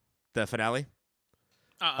of the finale?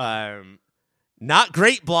 Not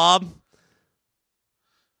great, Blob.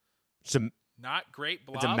 Not great,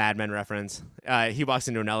 Blob. It's a Mad Men reference. He walks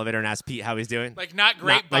into an elevator and asks Pete how he's doing. Like not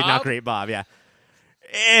great, Bob? Like not great, Bob, yeah.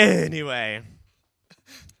 Anyway.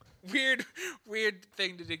 Weird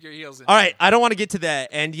thing to dig your heels in. All right, I don't want to get to the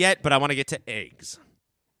end yet, but I want to get to eggs.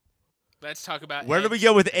 Let's talk about Where eggs. do we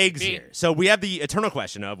go with eggs here? So we have the eternal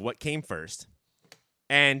question of what came first.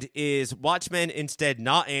 And is Watchmen instead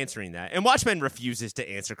not answering that? And Watchmen refuses to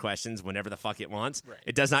answer questions whenever the fuck it wants. Right.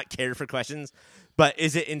 It does not care for questions. But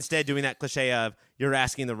is it instead doing that cliche of you're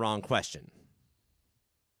asking the wrong question?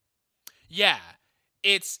 Yeah.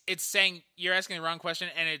 It's saying you're asking the wrong question,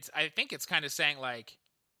 and I think it's kind of saying, like,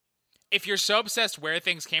 if you're so obsessed where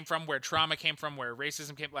things came from, where trauma came from, where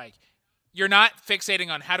racism came, like, you're not fixating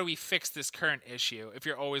on how do we fix this current issue if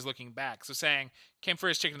you're always looking back. So saying came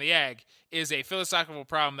first, chicken or the egg is a philosophical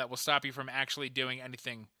problem that will stop you from actually doing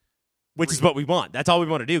anything. Which is what we want. That's all we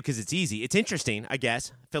want to do because it's easy. It's interesting, I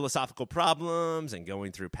guess. Philosophical problems and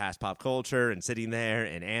going through past pop culture and sitting there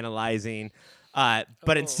and analyzing. But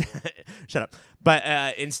instead, shut up.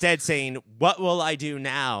 But instead saying, what will I do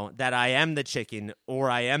now that I am the chicken or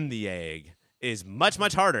I am the egg is much,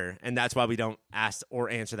 much harder. And that's why we don't ask or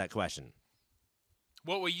answer that question.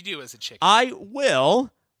 What will you do as a chicken? I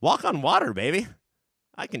will walk on water, baby.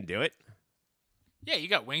 I can do it. Yeah, you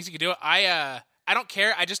got wings. You can do it. I don't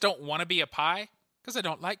care. I just don't want to be a pie because I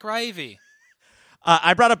don't like gravy.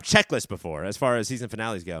 I brought up checklist before as far as season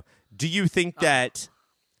finales go. Do you think that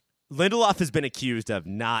Lindelof has been accused of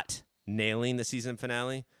not nailing the season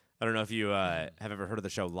finale? I don't know if you have ever heard of the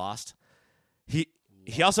show Lost.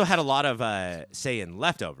 He also had a lot of say in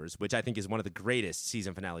Leftovers, which I think is one of the greatest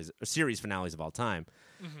series finales of all time.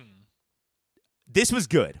 Mm-hmm. This was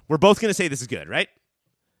good. We're both going to say this is good, right?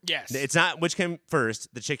 Yes. It's not which came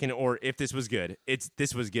first, the chicken or if this was good.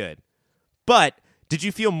 This was good. But did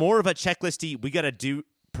you feel more of a checklisty, we got to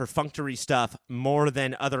perfunctory stuff more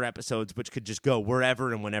than other episodes, which could just go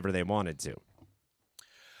wherever and whenever they wanted to.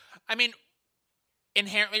 I mean,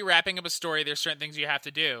 inherently wrapping up a story, there's certain things you have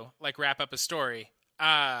to do, like wrap up a story.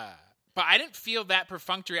 But I didn't feel that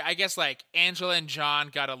perfunctory. I guess, like, Angela and John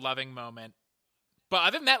got a loving moment. But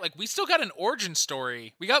other than that, like, we still got an origin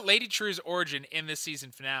story. We got Lady True's origin in this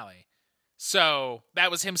season finale. So that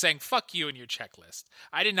was him saying, fuck you and your checklist.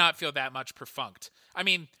 I did not feel that much perfunct. I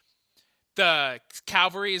mean, the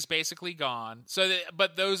cavalry is basically gone.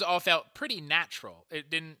 But those all felt pretty natural. It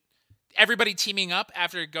didn't... Everybody teaming up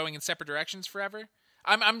after going in separate directions forever.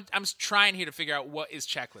 I'm trying here to figure out what is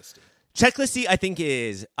checklisty. Checklisty, I think,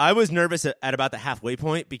 is... I was nervous at about the halfway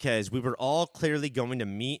point because we were all clearly going to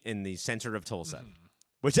meet in the center of Tulsa.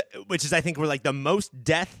 Which is, I think, where, like, the most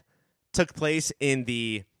death took place in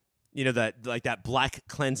the... that black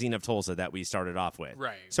cleansing of Tulsa that we started off with.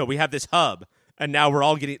 Right. So we have this hub, and now we're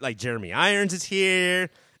all getting, like, Jeremy Irons is here,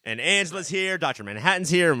 and Angela's here, Dr. Manhattan's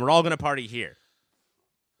here, and we're all going to party here.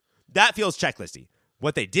 That feels checklisty.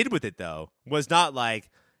 What they did with it, though, was not like,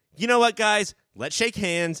 you know what, guys? Let's shake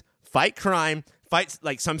hands, fight crime, fight,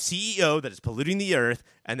 like, some CEO that is polluting the earth,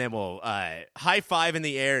 and then we'll high five in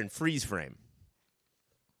the air and freeze frame.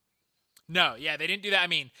 No, yeah, they didn't do that. I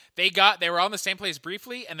mean, they were all in the same place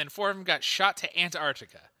briefly, and then 4 of them got shot to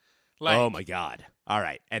Antarctica. Like, oh, my God. All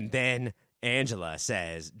right. And then Angela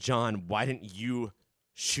says, John, why didn't you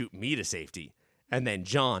shoot me to safety? And then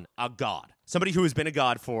John, a god, somebody who has been a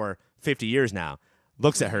god for 50 years now,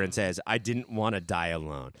 looks at her and says, I didn't want to die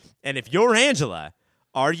alone. And if you're Angela,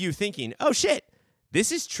 are you thinking, oh, shit,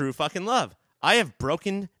 this is true fucking love. I have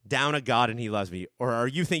broken down a god and he loves me. Or are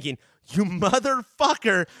you thinking, you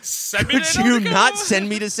motherfucker, could you not send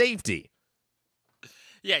me to safety?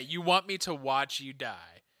 Yeah, you want me to watch you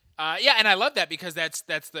die. Yeah, and I love that because that's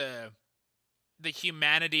the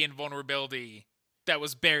humanity and vulnerability that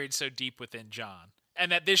was buried so deep within John.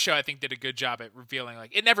 And that this show, I think, did a good job at revealing,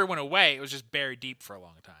 like, it never went away. It was just buried deep for a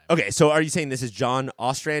long time. Okay, so are you saying this is John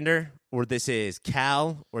Ostrander, or this is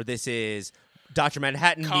Cal, or this is Dr.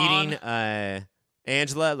 Manhattan meeting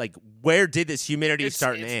Angela? Like, where did this humanity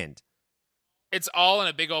start and end? It's all in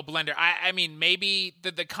a big old blender. I mean, maybe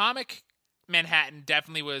the comic Manhattan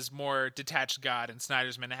definitely was more detached god, and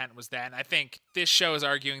Snyder's Manhattan was that. And I think this show is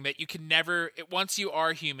arguing that you can never, once you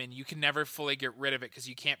are human, you can never fully get rid of it because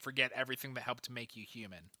you can't forget everything that helped to make you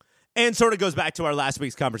human. And sort of goes back to our last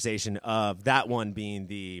week's conversation of that one being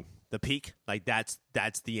the peak. Like, that's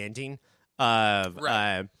the ending of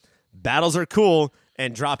battles are cool,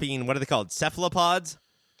 and dropping, what are they called, cephalopods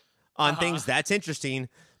on things. That's interesting.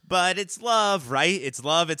 But it's love, right? It's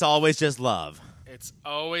love. It's always just love. It's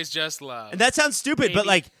always just love. And that sounds stupid, but,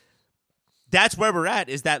 like, that's where we're at,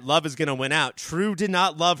 is that love is going to win out. True did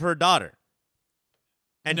not love her daughter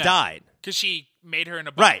and died. Because she made her in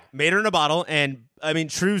a bottle. Right, made her in a bottle. And, I mean,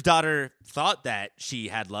 True's daughter thought that she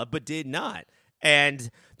had love, but did not.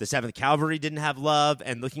 And the 7th Cavalry didn't have love,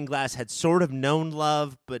 and Looking Glass had sort of known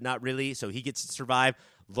love, but not really, so he gets to survive.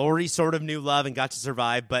 Lori sort of knew love and got to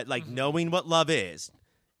survive, but, like, knowing what love is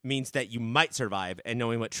means that you might survive, and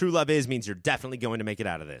knowing what true love is means you're definitely going to make it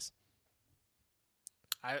out of this.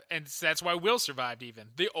 And that's why Will survived, even.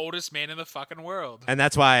 The oldest man in the fucking world. And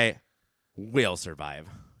that's why Will survive.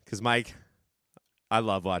 Because, Mike, I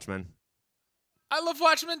love Watchmen. I love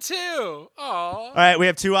Watchmen, too. Aww. All right, we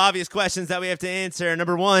have 2 obvious questions that we have to answer.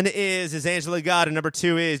 Number 1 is Angela God? And number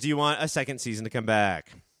 2 is, do you want a second season to come back?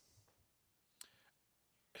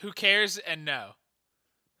 Who cares and no.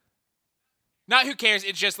 Not who cares,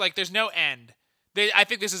 it's just like there's no end. I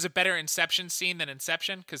think this is a better Inception scene than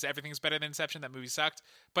Inception, because everything's better than Inception. That movie sucked.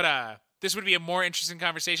 But this would be a more interesting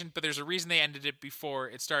conversation, but there's a reason they ended it before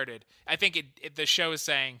it started. I think the show is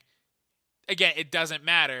saying, again, it doesn't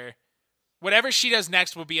matter. Whatever she does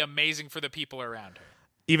next will be amazing for the people around her.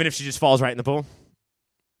 Even if she just falls right in the pool?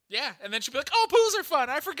 Yeah, and then she'll be like, oh, pools are fun,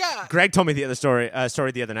 I forgot. Greg told me the other story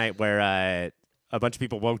the other night where a bunch of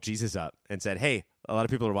people woke Jesus up and said, hey, a lot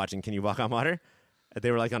of people are watching. Can you walk on water? And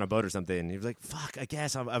they were like on a boat or something. And he was like, fuck, I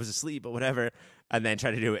guess I was asleep or whatever. And then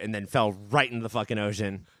tried to do it and then fell right into the fucking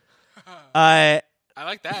ocean. I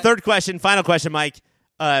like that. Third question, final question, Mike.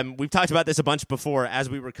 We've talked about this a bunch before as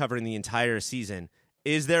we were covering the entire season.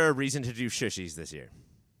 Is there a reason to do shushies this year?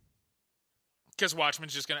 Because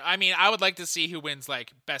Watchmen's just going to... I mean, I would like to see who wins,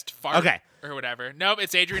 like, best fart or whatever. Nope,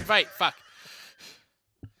 it's Adrian Veidt. Fuck.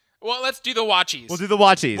 Well, let's do the Watchies. We'll do the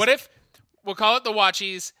Watchies. What if... We'll call it the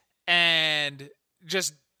Watchies, and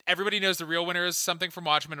just everybody knows the real winner is something from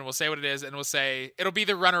Watchmen, and we'll say what it is, and we'll say it'll be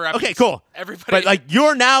the runner-up. Okay, cool. Everybody, but like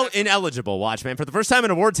you're now ineligible, Watchmen, for the first time in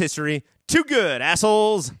awards history. Too good,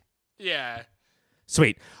 assholes. Yeah.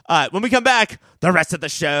 Sweet. When we come back, the rest of the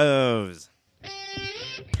shows.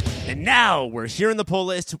 And now we're here in the pull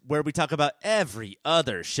list where we talk about every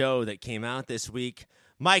other show that came out this week.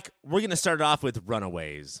 Mike, we're going to start off with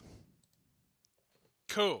Runaways.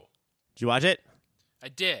 Cool. Did you watch it? I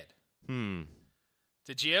did.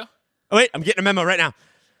 Did you? Oh, wait, I'm getting a memo right now.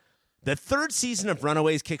 The third season of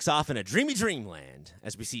Runaways kicks off in a dreamy dreamland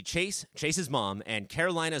as we see Chase, Chase's mom, and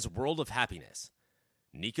Carolina's world of happiness.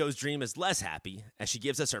 Nico's dream is less happy as she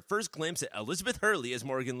gives us our first glimpse at Elizabeth Hurley as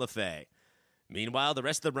Morgan Le Fay. Meanwhile, the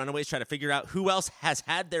rest of the Runaways try to figure out who else has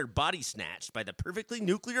had their body snatched by the perfectly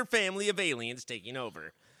nuclear family of aliens taking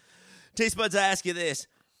over. Taste buds, I ask you this.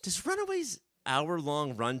 Does Runaways'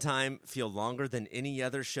 hour-long runtime feel longer than any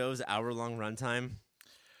other show's hour-long runtime?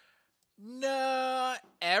 No,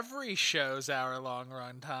 every show's hour-long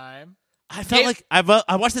runtime. I felt like I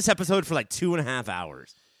watched this episode for like 2.5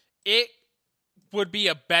 hours. It would be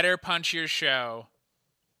a better, punchier show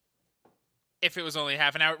if it was only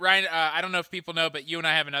half an hour. Ryan, I don't know if people know, but you and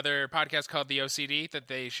I have another podcast called The OCD that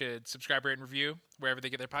they should subscribe, rate, and review wherever they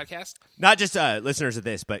get their podcast. Not just listeners of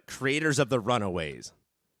this, but creators of the Runaways.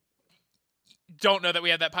 Don't know that we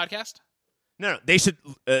have that podcast? No, they should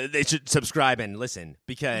subscribe and listen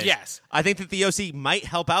because I think that the OC might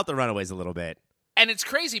help out the Runaways a little bit. And it's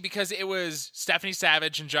crazy because it was Stephanie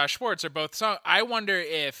Savage and Josh Schwartz are both songs. I wonder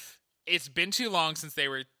if it's been too long since they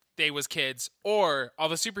was kids, or all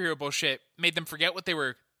the superhero bullshit made them forget what they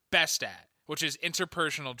were best at, which is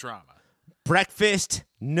interpersonal drama. Breakfast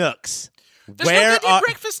nooks. There's no goddamn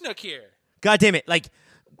breakfast nook here. God damn it! Like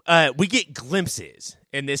we get glimpses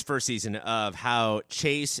in this first season of how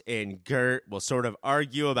Chase and Gert will sort of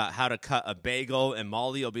argue about how to cut a bagel, and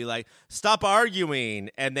Molly will be like, "Stop arguing,"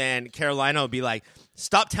 and then Carolina will be like,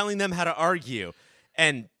 "Stop telling them how to argue,"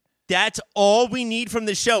 and that's all we need from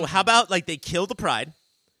the show. How about like they kill the pride?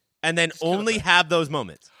 And then only have those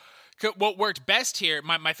moments. What worked best here,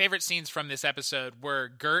 my favorite scenes from this episode were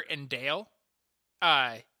Gert and Dale.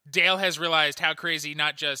 Dale has realized how crazy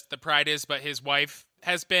not just the pride is, but his wife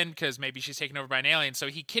has been, because maybe she's taken over by an alien. So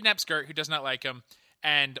he kidnaps Gert, who does not like him,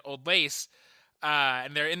 and Old Lace,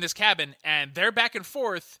 and they're in this cabin, and their back and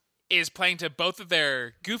forth is playing to both of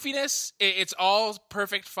their goofiness. It's all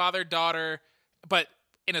perfect father-daughter, but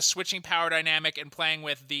in a switching power dynamic and playing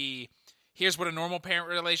with the... Here's what a normal parent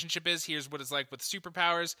relationship is. Here's what it's like with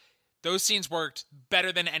superpowers. Those scenes worked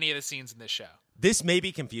better than any of the scenes in this show. This may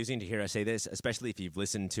be confusing to hear us say this, especially if you've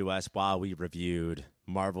listened to us while we reviewed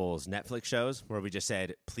Marvel's Netflix shows, where we just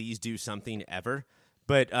said, please do something ever.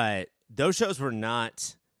 But those shows were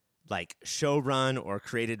not like showrun or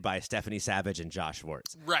created by Stephanie Savage and Josh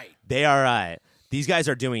Schwartz. Right. They are... These guys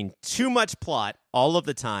are doing too much plot all of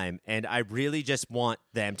the time, and I really just want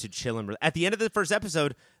them to chill. And at the end of the first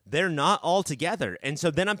episode, they're not all together. And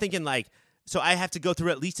so then I'm thinking, like, so I have to go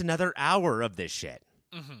through at least another hour of this shit.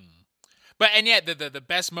 Mm-hmm. But, and yet, the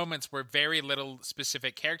best moments were very little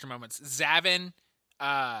specific character moments. Zavin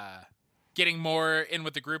getting more in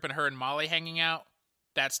with the group and her and Molly hanging out.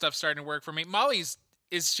 That stuff's starting to work for me. Molly's,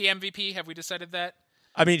 is she MVP? Have we decided that?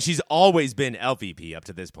 I mean, she's always been LVP up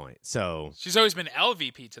to this point, so... She's always been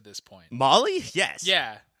LVP to this point. Molly? Yes.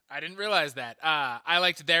 Yeah, I didn't realize that. I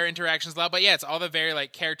liked their interactions a lot, but yeah, it's all the very,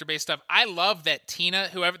 like, character-based stuff. I love that Tina,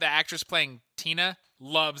 whoever the actress playing Tina,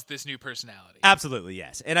 loves this new personality. Absolutely,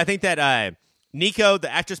 yes. And I think that Nico,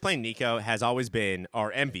 the actress playing Nico, has always been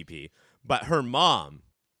our MVP, but her mom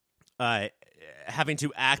having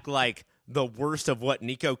to act like the worst of what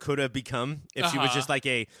Nico could have become if she was just like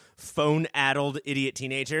a phone-addled idiot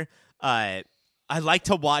teenager. I like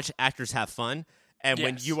to watch actors have fun, and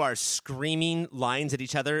when you are screaming lines at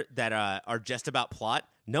each other that are just about plot,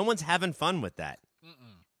 no one's having fun with that.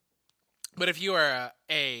 But if you are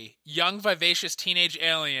a young, vivacious teenage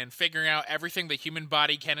alien figuring out everything the human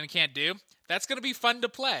body can and can't do, that's going to be fun to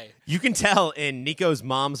play. You can tell in Nico's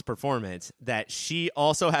mom's performance that she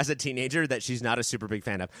also has a teenager that she's not a super big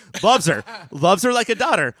fan of. Loves her like a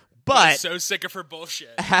daughter, but so sick of her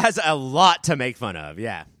bullshit. Has a lot to make fun of,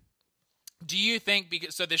 yeah. Do you think,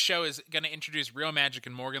 so this show is going to introduce real magic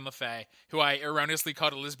in Morgan Le Fay, who I erroneously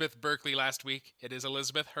called Elizabeth Berkley last week. It is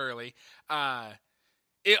Elizabeth Hurley.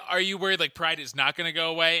 Are you worried like Pride is not going to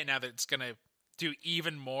go away and now that it's going to do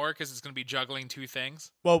even more because it's going to be juggling two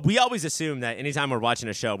things? Well, we always assume that anytime we're watching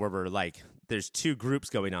a show where we're like, there's two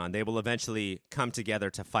groups going on, they will eventually come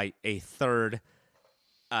together to fight a third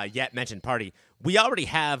yet mentioned party. We already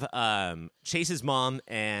have Chase's mom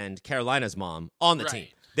and Carolina's mom on the team.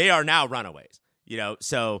 They are now Runaways, you know,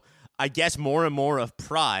 so I guess more and more of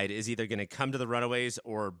Pride is either going to come to the Runaways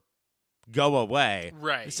or go away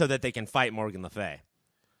so that they can fight Morgan Le Fay.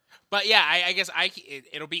 But yeah, I guess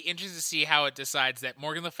it'll be interesting to see how it decides that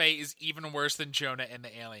Morgan Le Fay is even worse than Jonah and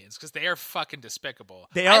the aliens, because they are fucking despicable.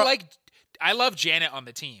 They are. I love Janet on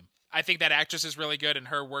the team. I think that actress is really good, and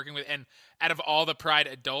her working with, and out of all the Pride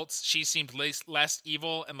adults, she seemed less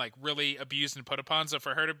evil and like really abused and put upon. So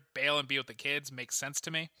for her to bail and be with the kids makes sense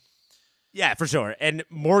to me. Yeah, for sure. And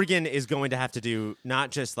Morgan is going to have to do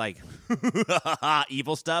not just like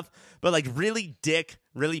evil stuff, but like really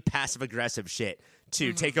passive aggressive shit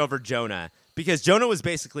to take over Jonah, because Jonah was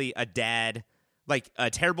basically a dad, like a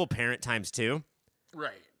terrible parent times 2.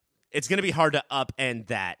 Right. It's going to be hard to upend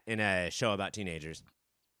that in a show about teenagers.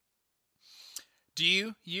 Do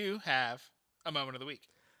you have a moment of the week?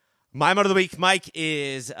 My moment of the week, Mike,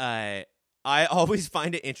 is I always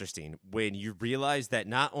find it interesting when you realize that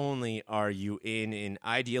not only are you in an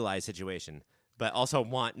idealized situation, but also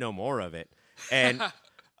want no more of it. And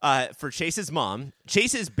for Chase's mom,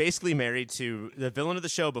 Chase is basically married to the villain of the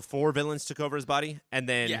show before villains took over his body, and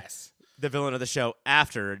then the villain of the show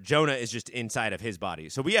after. Jonah is just inside of his body.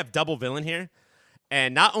 So we have double villain here.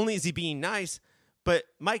 And not only is he being nice, but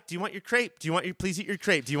Mike, do you want your crepe? Please eat your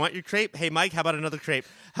crepe. Do you want your crepe? Hey, Mike, how about another crepe?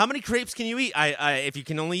 How many crepes can you eat? If you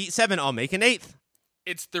can only eat 7, I'll make an 8th.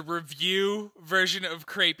 It's the review version of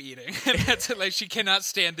crepe eating. That's it, like she cannot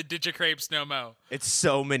stand the digicrepes no mo. It's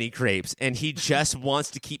so many crepes, and he just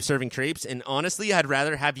wants to keep serving crepes. And honestly, I'd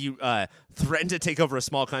rather have you threaten to take over a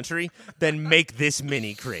small country than make this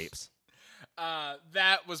many crepes.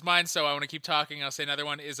 That was mine, so I want to keep talking. I'll say another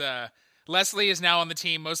one is Leslie is now on the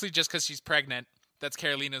team, mostly just because she's pregnant. That's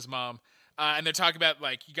Carolina's mom. And they're talking about,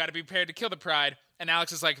 like, you got to be prepared to kill the Pride. And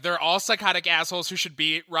Alex is like, they're all psychotic assholes who should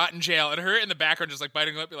rot in jail. And her in the background just, like,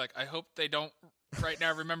 biting her lip, be like, I hope they don't right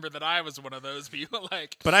now remember that I was one of those people.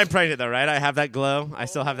 Like, but I'm pregnant, though, right? I have that glow. I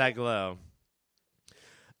still have that glow.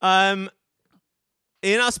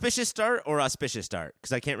 Inauspicious start or auspicious start?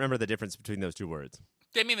 Because I can't remember the difference between those two words.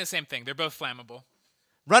 They mean the same thing. They're both flammable.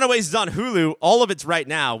 Runaways is on Hulu. All of it's right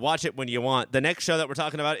now. Watch it when you want. The next show that we're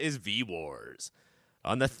talking about is V-Wars.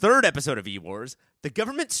 On the 3rd episode of V-Wars, the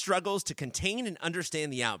government struggles to contain and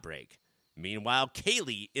understand the outbreak. Meanwhile,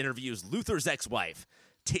 Kaylee interviews Luther's ex-wife.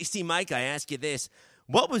 Tasty Mike, I ask you this.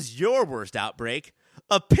 What was your worst outbreak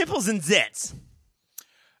of pimples and zits?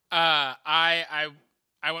 I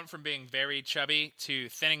went from being very chubby to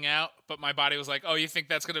thinning out, but my body was like, oh, you think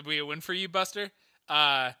that's going to be a win for you, Buster?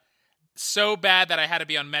 So bad that I had to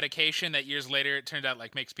be on medication that years later it turned out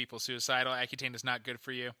like makes people suicidal. Accutane is not good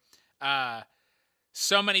for you.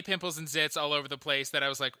 So many pimples and zits all over the place that I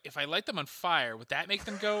was like, if I light them on fire, would that make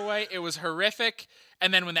them go away? It was horrific.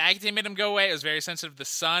 And then when the Accutane made them go away, it was very sensitive to the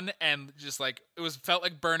sun and just like, felt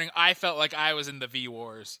like burning. I felt like I was in the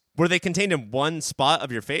V-Wars. Were they contained in one spot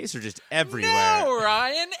of your face or just everywhere? No,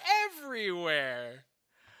 Ryan, everywhere.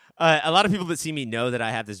 A lot of people that see me know that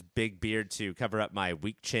I have this big beard to cover up my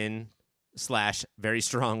weak chin / very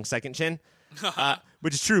strong second chin,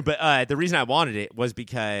 which is true. But the reason I wanted it was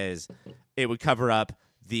because it would cover up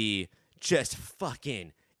the just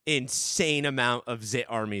fucking insane amount of zit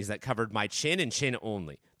armies that covered my chin and chin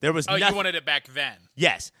only. There was you wanted it back then?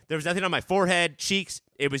 Yes. There was nothing on my forehead, cheeks.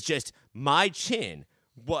 It was just my chin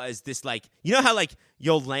was this like, you know how like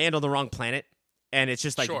you'll land on the wrong planet and it's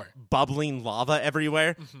just like bubbling lava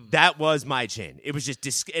everywhere? Mm-hmm. That was my chin. It was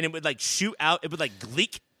just, and it would like shoot out. It would like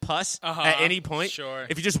leak pus at any point. Sure.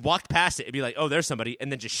 If you just walked past it, it'd be like, oh, there's somebody,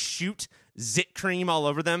 and then just shoot zit cream all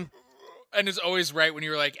over them. And it's always right when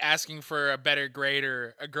you were like asking for a better grade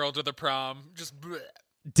or a girl to the prom. Just bleh.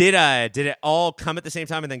 Did it all come at the same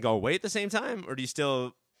time and then go away at the same time, or do you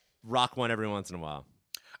still rock one every once in a while?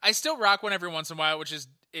 I still rock one every once in a while, which is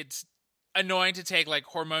it's annoying to take like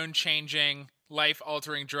hormone changing, life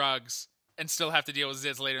altering drugs and still have to deal with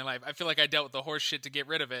zits later in life. I feel like I dealt with the horse shit to get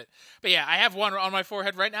rid of it. But yeah, I have one on my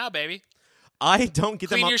forehead right now, baby. I don't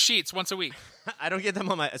get them Clean your sheets once a week. I don't get them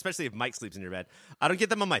on my, especially if Mike sleeps in your bed. I don't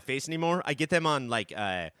get them on my face anymore. I get them on like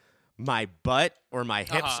my butt or my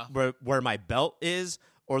hips where my belt is,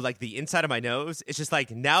 or like the inside of my nose. It's just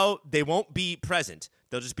like now they won't be present.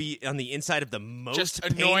 They'll just be on the inside of the most just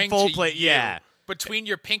painful place. Yeah. Between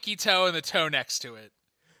your pinky toe and the toe next to it.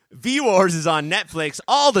 V-Wars is on Netflix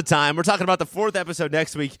all the time. We're talking about the 4th episode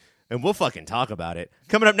next week, and we'll fucking talk about it.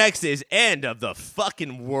 Coming up next is End of the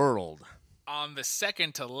Fucking World. On the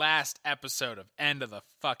second to last episode of End of the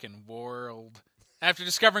Fucking World. After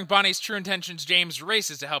discovering Bonnie's true intentions, James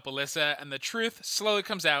races to help Alyssa, and the truth slowly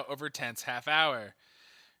comes out over a tense half hour.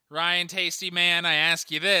 Ryan, Tasty Man, I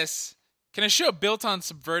ask you this. Can a show built on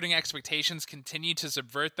subverting expectations continue to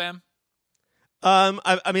subvert them?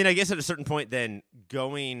 I mean, I guess at a certain point, then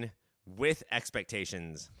going with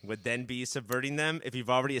expectations would then be subverting them if you've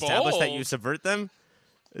already established that you subvert them.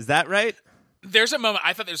 Is that right? There's a moment,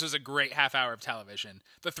 I thought this was a great half hour of television.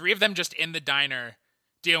 The three of them just in the diner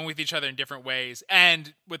dealing with each other in different ways,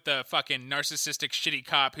 and with the fucking narcissistic shitty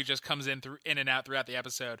cop who just comes in and out throughout the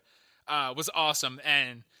episode, was awesome.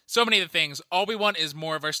 And so many of the things, all we want is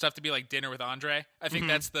more of our stuff to be like Dinner with Andre. I think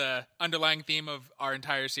that's the underlying theme of our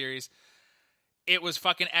entire series. It was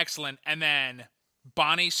fucking excellent. And then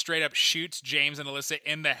Bonnie straight up shoots James and Alyssa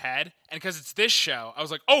in the head. And because it's this show, I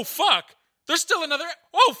was like, oh, fuck. There's still another.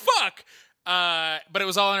 Oh, fuck. But it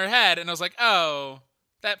was all in her head. And I was like, oh,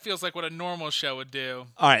 that feels like what a normal show would do.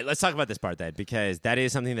 All right, let's talk about this part then, because that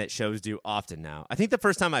is something that shows do often now. I think the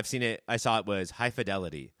first time I saw it was High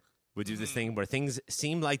Fidelity would do this thing where things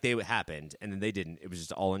seemed like they happened, and then they didn't. It was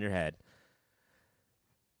just all in your head.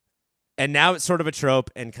 And now it's sort of a trope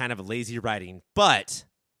and kind of a lazy writing. But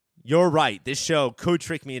you're right. This show could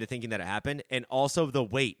trick me into thinking that it happened. And also the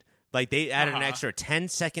wait. Like, they added an extra 10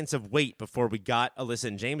 seconds of wait before we got Alyssa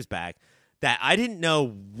and James back that I didn't know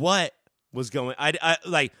what was going. I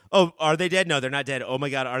like, oh, are they dead? No, they're not dead. Oh my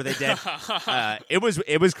God, are they dead? It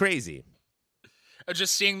was crazy.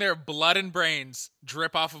 Just seeing their blood and brains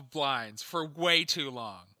drip off of blinds for way too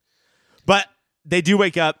long. But they do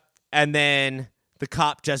wake up, and then the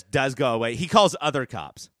cop just does go away. He calls other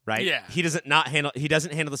cops, right? Yeah. He doesn't handle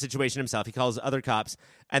the situation himself. He calls other cops,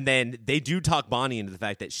 and then they do talk Bonnie into the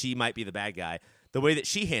fact that she might be the bad guy. The way that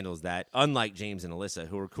she handles that, unlike James and Alyssa,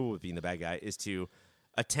 who are cool with being the bad guy, is to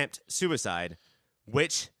attempt suicide,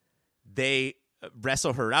 which they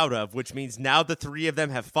wrestle her out of, which means now the three of them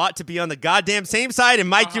have fought to be on the goddamn same side, and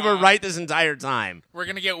Mike, you were right this entire time. We're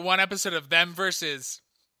going to get one episode of them versus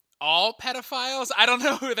all pedophiles. I don't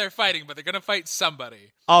know who they're fighting, but they're going to fight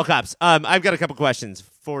somebody. All cops. I've got a couple questions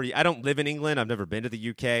for you. I don't live in England. I've never been to the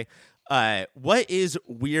UK. What is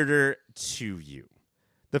weirder to you?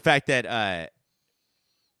 The fact that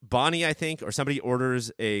Bonnie, I think, or somebody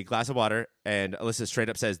orders a glass of water, and Alyssa straight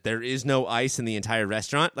up says, there is no ice in the entire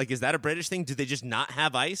restaurant. Like, is that a British thing? Do they just not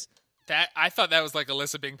have ice? That I thought that was like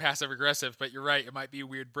Alyssa being passive-aggressive, but you're right. It might be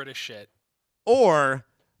weird British shit. Or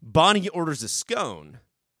Bonnie orders a scone,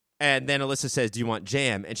 and then Alyssa says, do you want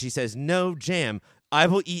jam? And she says, no jam. I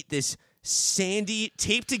will eat this sandy,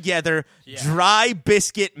 taped together, dry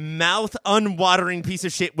biscuit, mouth unwatering piece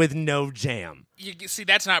of shit with no jam. You see,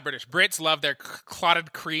 that's not British. Brits love their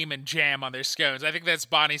clotted cream and jam on their scones. I think that's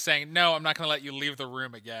Bonnie saying, no, I'm not going to let you leave the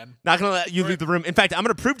room again. Not going to let you leave the room. In fact, I'm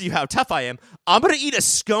going to prove to you how tough I am. I'm going to eat a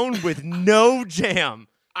scone with no jam.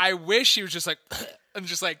 I wish she was just like, and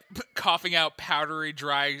just like coughing out powdery,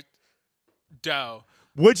 dry dough.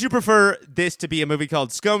 Would you prefer this to be a movie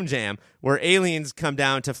called Scone Jam, where aliens come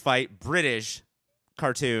down to fight British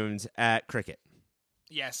cartoons at cricket?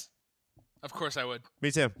 Yes. Of course I would.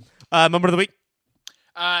 Me too. Moment of the week?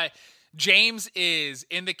 James is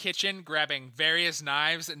in the kitchen grabbing various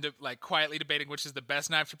knives and like quietly debating which is the best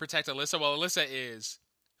knife to protect Alyssa, while Alyssa is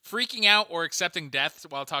freaking out or accepting death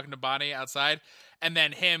while talking to Bonnie outside, and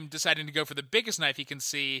then him deciding to go for the biggest knife he can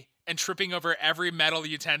see and tripping over every metal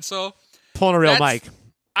utensil. Pulling a real Mike.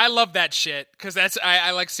 I love that shit because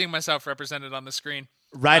I like seeing myself represented on the screen.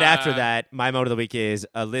 Right after that, my moment of the week is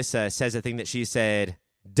Alyssa says a thing that she said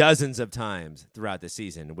dozens of times throughout the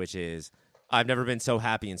season, which is, I've never been so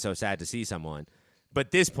happy and so sad to see someone.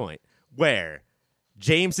 But this point where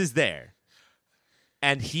James is there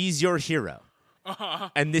and he's your hero.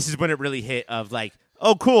 And this is when it really hit of like,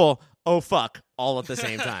 oh, cool. Oh, fuck. All at the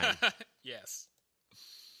same time. Yes.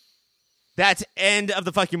 That's end of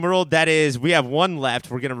the fucking world. That is, we have one left.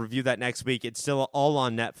 We're going to review that next week. It's still all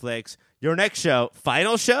on Netflix. Your next show,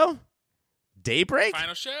 final show? Daybreak?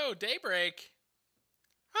 Final show, Daybreak.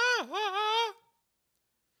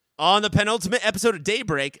 On the penultimate episode of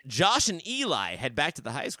Daybreak, Josh and Eli head back to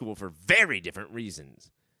the high school for very different reasons.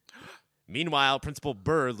 Meanwhile, Principal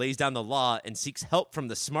Burr lays down the law and seeks help from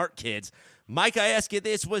the smart kids. Mike, I ask you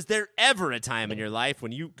this, was there ever a time in your life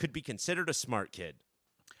when you could be considered a smart kid?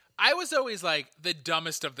 I was always like the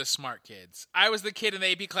dumbest of the smart kids. I was the kid in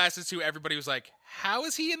the AP classes who everybody was like, how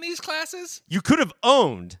is he in these classes? You could have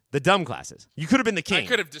owned the dumb classes. You could have been the king. I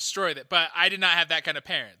could have destroyed it, but I did not have that kind of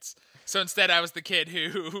parents. So instead, I was the kid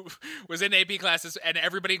who was in AP classes, and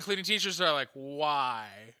everybody, including teachers, are like, why?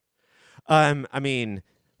 I mean,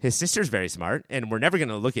 his sister's very smart, and we're never going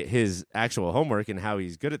to look at his actual homework and how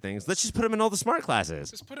he's good at things. Let's just put him in all the smart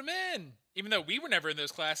classes. Just put him in, even though we were never in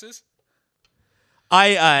those classes.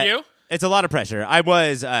 You? It's a lot of pressure. I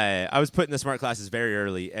was put in the smart classes very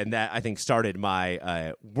early, and that, I think, started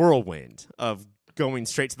my whirlwind of going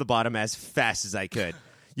straight to the bottom as fast as I could.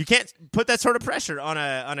 You can't put that sort of pressure on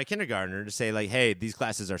a kindergartner to say, like, hey, these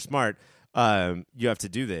classes are smart. You have to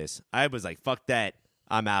do this. I was like, fuck that.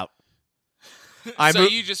 I'm out.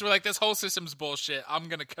 You just were like, this whole system's bullshit. I'm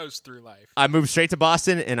going to coast through life. I moved straight to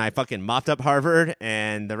Boston, and I fucking mopped up Harvard,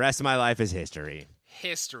 and the rest of my life is history.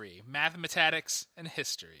 History. Mathematics and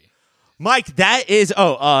history. Mike,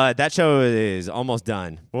 that show is almost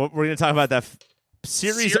done. We're going to talk about the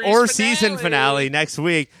series or season finale next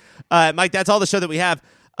week. Mike, that's all the show that we have.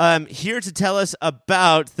 Here to tell us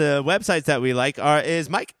about the websites that we like is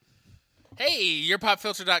Mike. Hey,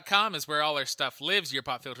 yourpopfilter.com is where all our stuff lives.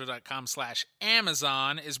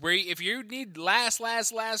 Yourpopfilter.com/Amazon is where if you need last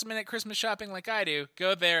minute Christmas shopping like I do,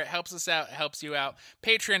 go there. It helps us out. It helps you out.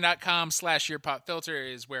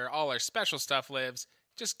 Patreon.com/yourpopfilter is where all our special stuff lives.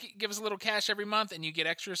 Just give us a little cash every month and you get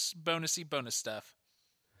extra bonus stuff.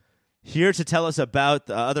 Here to tell us about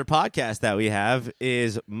the other podcast that we have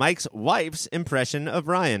is Mike's wife's impression of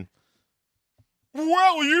Ryan.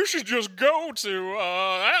 Well, you should just go to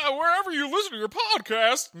wherever you listen to your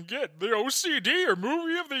podcast and get the OCD or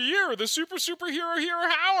Movie of the Year or the Superhero Hero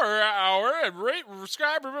Hour and rate and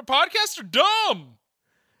subscribe. Podcasts are dumb.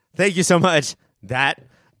 Thank you so much.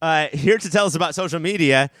 Here to tell us about social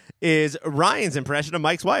media is Ryan's impression of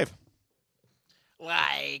Mike's wife.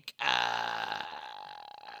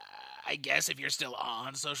 I guess if you're still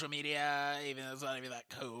on social media, even though it's not even that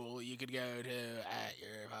cool, you could go to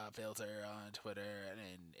 @yourpopfilter on Twitter and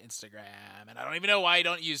Instagram. And I don't even know why you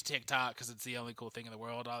don't use TikTok, because it's the only cool thing in the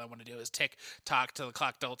world. All I want to do is TikTok till the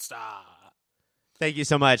clock don't stop. Thank you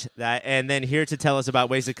so much. And then here to tell us about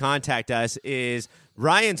ways to contact us is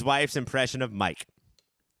Ryan's wife's impression of Mike.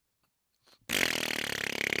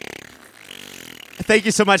 Thank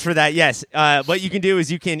you so much for that. Yes. What you can do is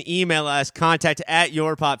you can email us,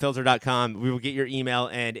 contact@yourpopfilter.com. We will get your email.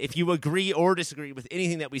 And if you agree or disagree with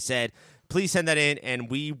anything that we said, please send that in and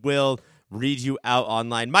we will read you out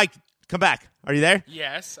online. Mike, come back. Are you there?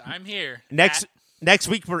 Yes, I'm here. Next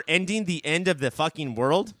week, we're ending the end of the fucking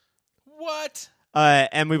world. What?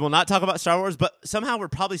 And we will not talk about Star Wars, but somehow we're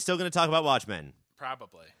probably still going to talk about Watchmen.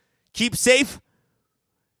 Probably. Keep safe.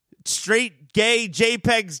 Straight gay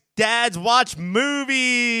JPEGs dads watch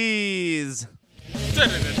movies.